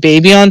 put a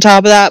baby on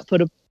top of that,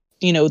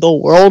 you know, the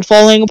world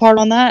falling apart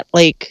on that.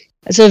 Like,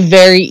 it's a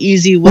very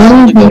easy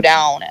well to go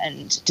down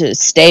and to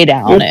stay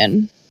down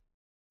in.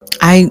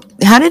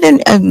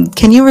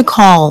 Can you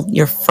recall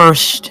your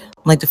first,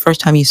 like the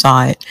first time you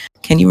saw it,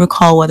 can you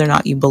recall whether or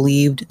not you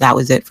believed that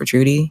was it for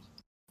Trudy?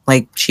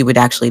 Like, she would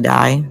actually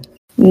die?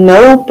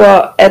 No,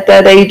 but at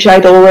that age,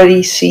 I'd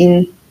already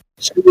seen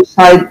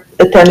suicide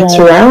attempts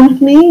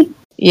around me.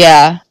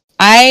 Yeah.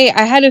 I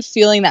had a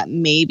feeling that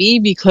maybe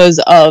because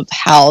of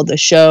how the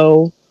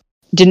show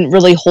didn't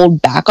really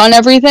hold back on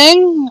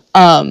everything,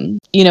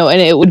 you know,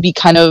 and it would be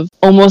kind of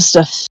almost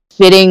a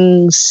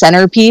fitting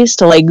centerpiece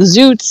to like,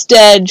 Zoot's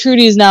dead,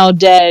 Trudy's now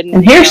dead.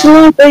 And here's the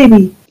little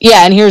baby.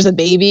 Yeah, and here's a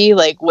baby,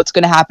 like, what's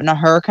going to happen to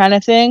her kind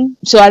of thing.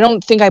 So I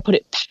don't think I put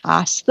it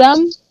past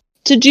them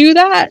to do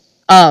that,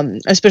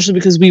 especially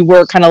because we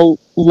were kind of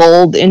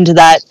lulled into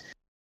that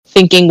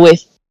thinking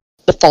with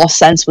the false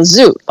sense with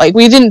Zoot. Like,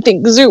 we didn't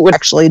think Zoot would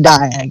actually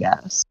die, I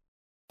guess.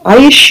 I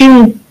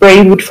assumed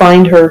Bray would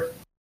find her.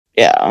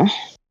 Yeah.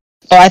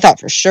 Oh, I thought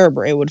for sure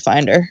Bray would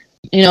find her.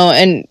 You know,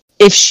 and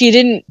if she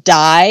didn't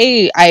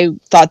die, I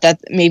thought that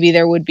maybe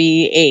there would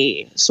be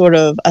a sort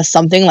of a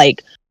something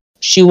like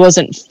she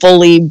wasn't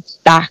fully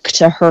back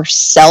to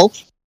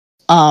herself,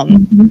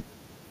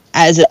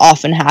 as it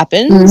often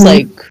happens.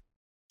 Like,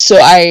 so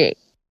I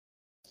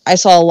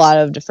saw a lot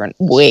of different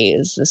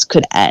ways this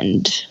could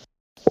end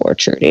for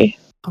Trudy.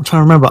 I'm trying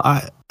to remember.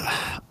 I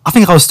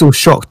think I was still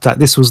shocked that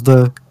this was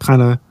the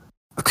kind of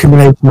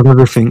accumulation of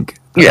everything.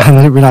 Yeah. And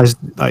I didn't realize,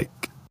 like,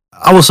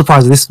 I was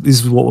surprised that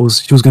this is what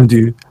she was going to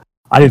do.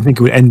 I didn't think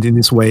it would end in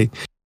this way.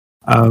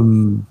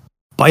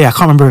 But yeah, I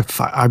can't remember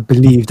if I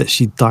believe that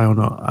she'd die or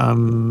not.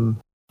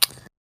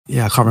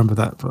 Yeah, I can't remember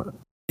that, but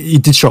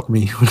it did shock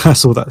me when I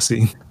saw that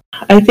scene.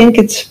 I think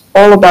it's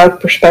all about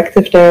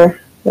perspective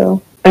there,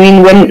 though. I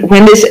mean,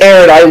 when this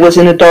aired, I was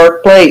in a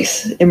dark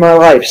place in my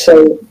life,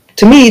 so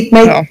to me it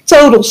made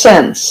total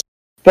sense.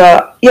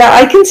 But yeah,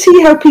 I can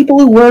see how people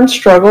who weren't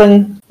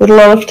struggling with a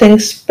lot of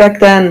things back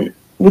then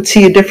would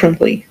see it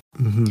differently.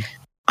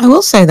 I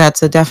will say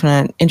that's a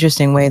definite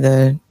interesting way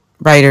the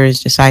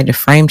writers decide to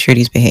frame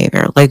Trudy's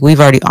behavior. Like, we've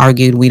already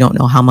argued, we don't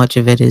know how much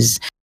of it is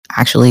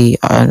actually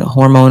a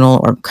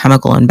hormonal or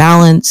chemical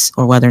imbalance,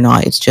 or whether or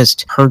not it's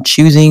just her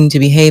choosing to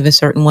behave a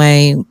certain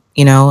way,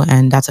 you know,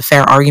 and that's a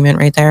fair argument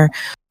right there.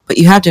 But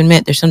you have to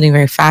admit, there's something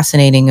very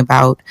fascinating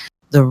about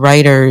the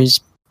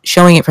writers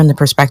showing it from the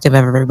perspective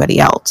of everybody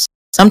else.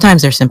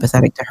 Sometimes they're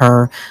sympathetic to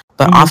her,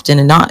 but often,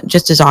 and not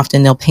just as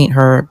often, they'll paint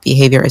her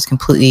behavior as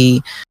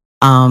completely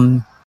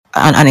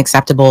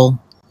unacceptable,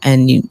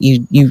 and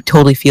you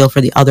totally feel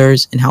for the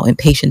others and how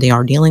impatient they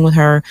are dealing with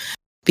her.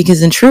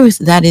 Because in truth,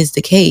 that is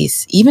the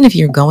case. Even if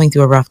you're going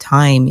through a rough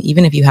time,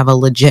 even if you have a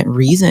legit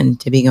reason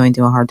to be going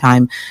through a hard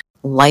time,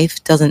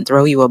 life doesn't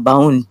throw you a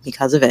bone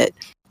because of it.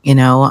 You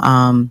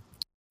know,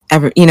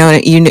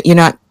 you're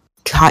not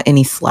caught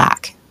any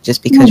slack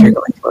just because you're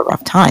going through a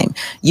rough time.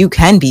 You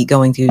can be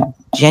going through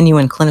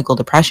genuine clinical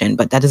depression,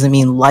 but that doesn't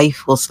mean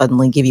life will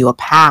suddenly give you a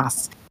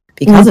pass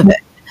because of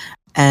it.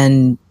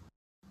 And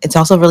it's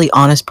also a really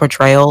honest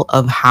portrayal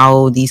of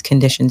how these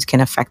conditions can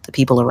affect the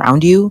people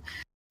around you.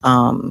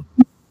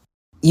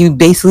 You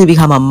basically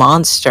become a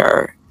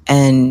monster,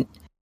 and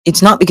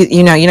it's not because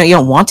you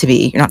don't want to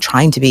be, you're not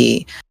trying to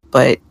be,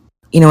 but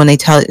when they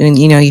tell,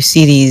 you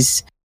see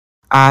these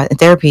in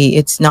therapy,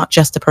 it's not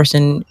just the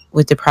person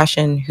with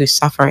depression who's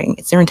suffering,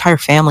 it's their entire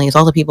family, it's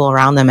all the people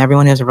around them,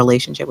 everyone who has a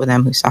relationship with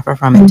them who suffer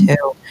from it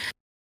too.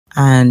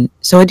 And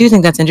so I do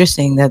think that's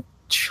interesting that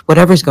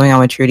whatever's going on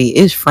with Trudy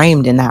is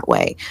framed in that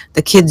way.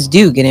 The kids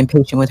do get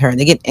impatient with her,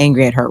 they get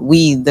angry at her,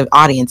 we, the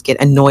audience,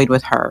 get annoyed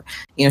with her.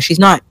 She's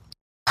not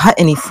cut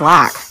any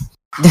slack.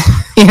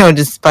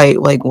 despite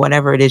like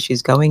whatever it is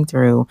she's going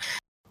through.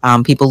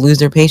 People lose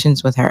their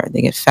patience with her.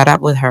 They get fed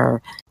up with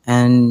her.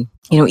 And,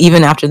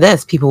 even after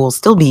this, people will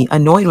still be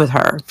annoyed with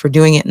her for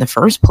doing it in the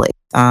first place.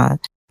 And,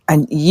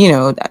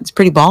 that's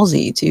pretty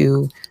ballsy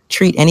to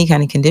treat any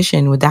kind of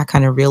condition with that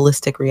kind of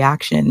realistic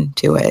reaction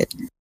to it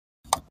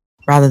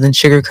rather than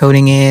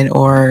sugarcoating it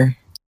or,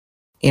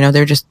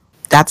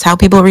 that's how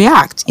people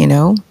react,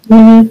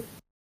 Mm-hmm.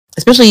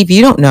 Especially if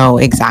you don't know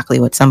exactly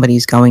what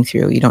somebody's going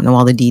through. You don't know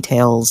all the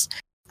details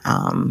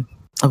of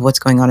what's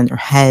going on in their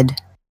head.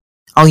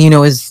 All you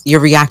know is you're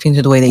reacting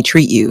to the way they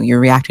treat you. You're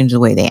reacting to the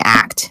way they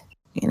act,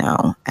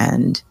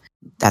 and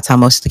that's how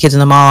most of the kids in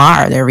the mall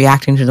are. They're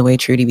reacting to the way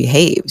Trudy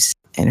behaves,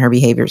 and her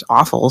behavior is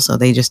awful, so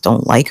they just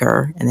don't like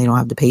her, and they don't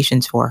have the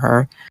patience for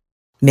her.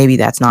 Maybe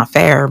that's not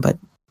fair, but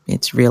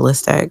it's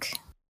realistic.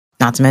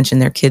 Not to mention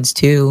their kids,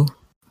 too,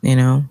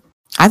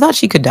 I thought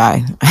she could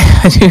die.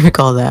 I do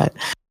recall that.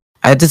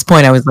 At this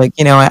point, I was like,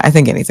 I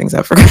think anything's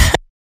up for grabs.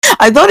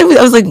 I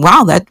was like,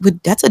 wow,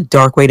 that's a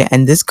dark way to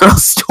end this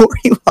girl's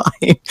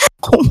storyline.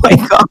 Oh my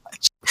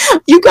gosh.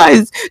 You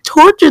guys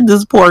tortured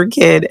this poor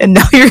kid and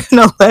now you're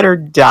going to let her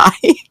die?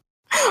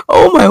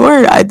 Oh my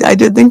word. I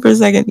did think for a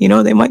second,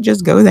 they might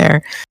just go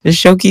there. The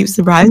show keeps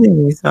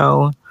surprising me,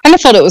 so. I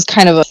felt it was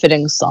kind of a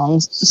fitting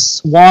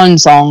swan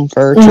song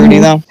for Trudy,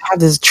 though. Have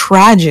this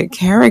tragic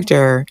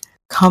character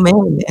come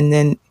in and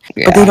then,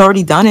 but they'd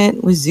already done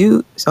it with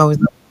Zoot, so I was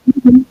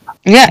like,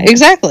 yeah,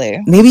 exactly.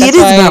 Maybe it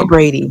is about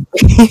Brady.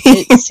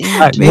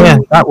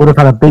 That would have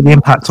had a big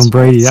impact on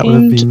Brady. That would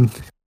have been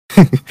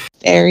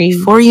very.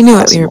 Before you knew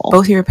it,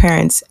 both your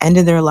parents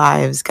ended their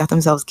lives, got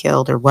themselves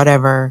killed, or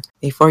whatever.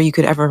 Before you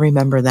could ever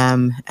remember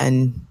them,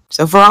 and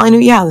so for all I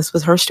knew, this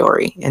was her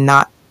story and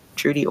not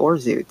Trudy or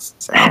Zoot's.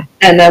 So.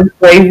 And then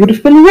Bray would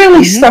have been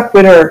really stuck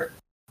with her.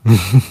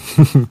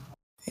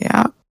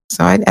 Yeah.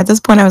 So at this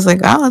point, I was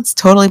like, oh, that's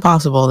totally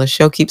possible. The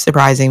show keeps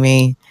surprising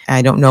me.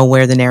 I don't know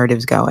where the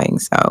narrative's going.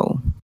 So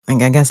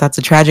I guess that's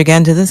a tragic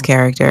end to this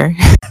character.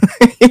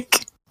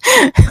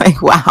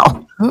 Like,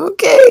 wow.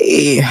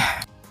 Okay.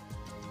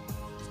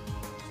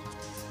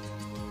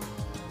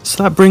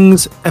 So that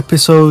brings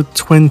episode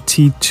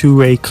 20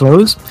 to a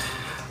close.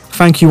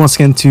 Thank you once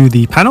again to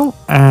the panel,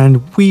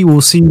 and we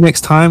will see you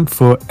next time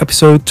for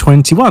episode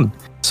 21.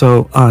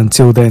 So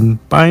until then,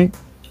 bye.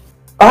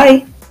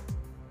 Bye.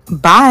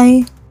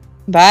 Bye.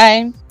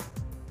 Bye.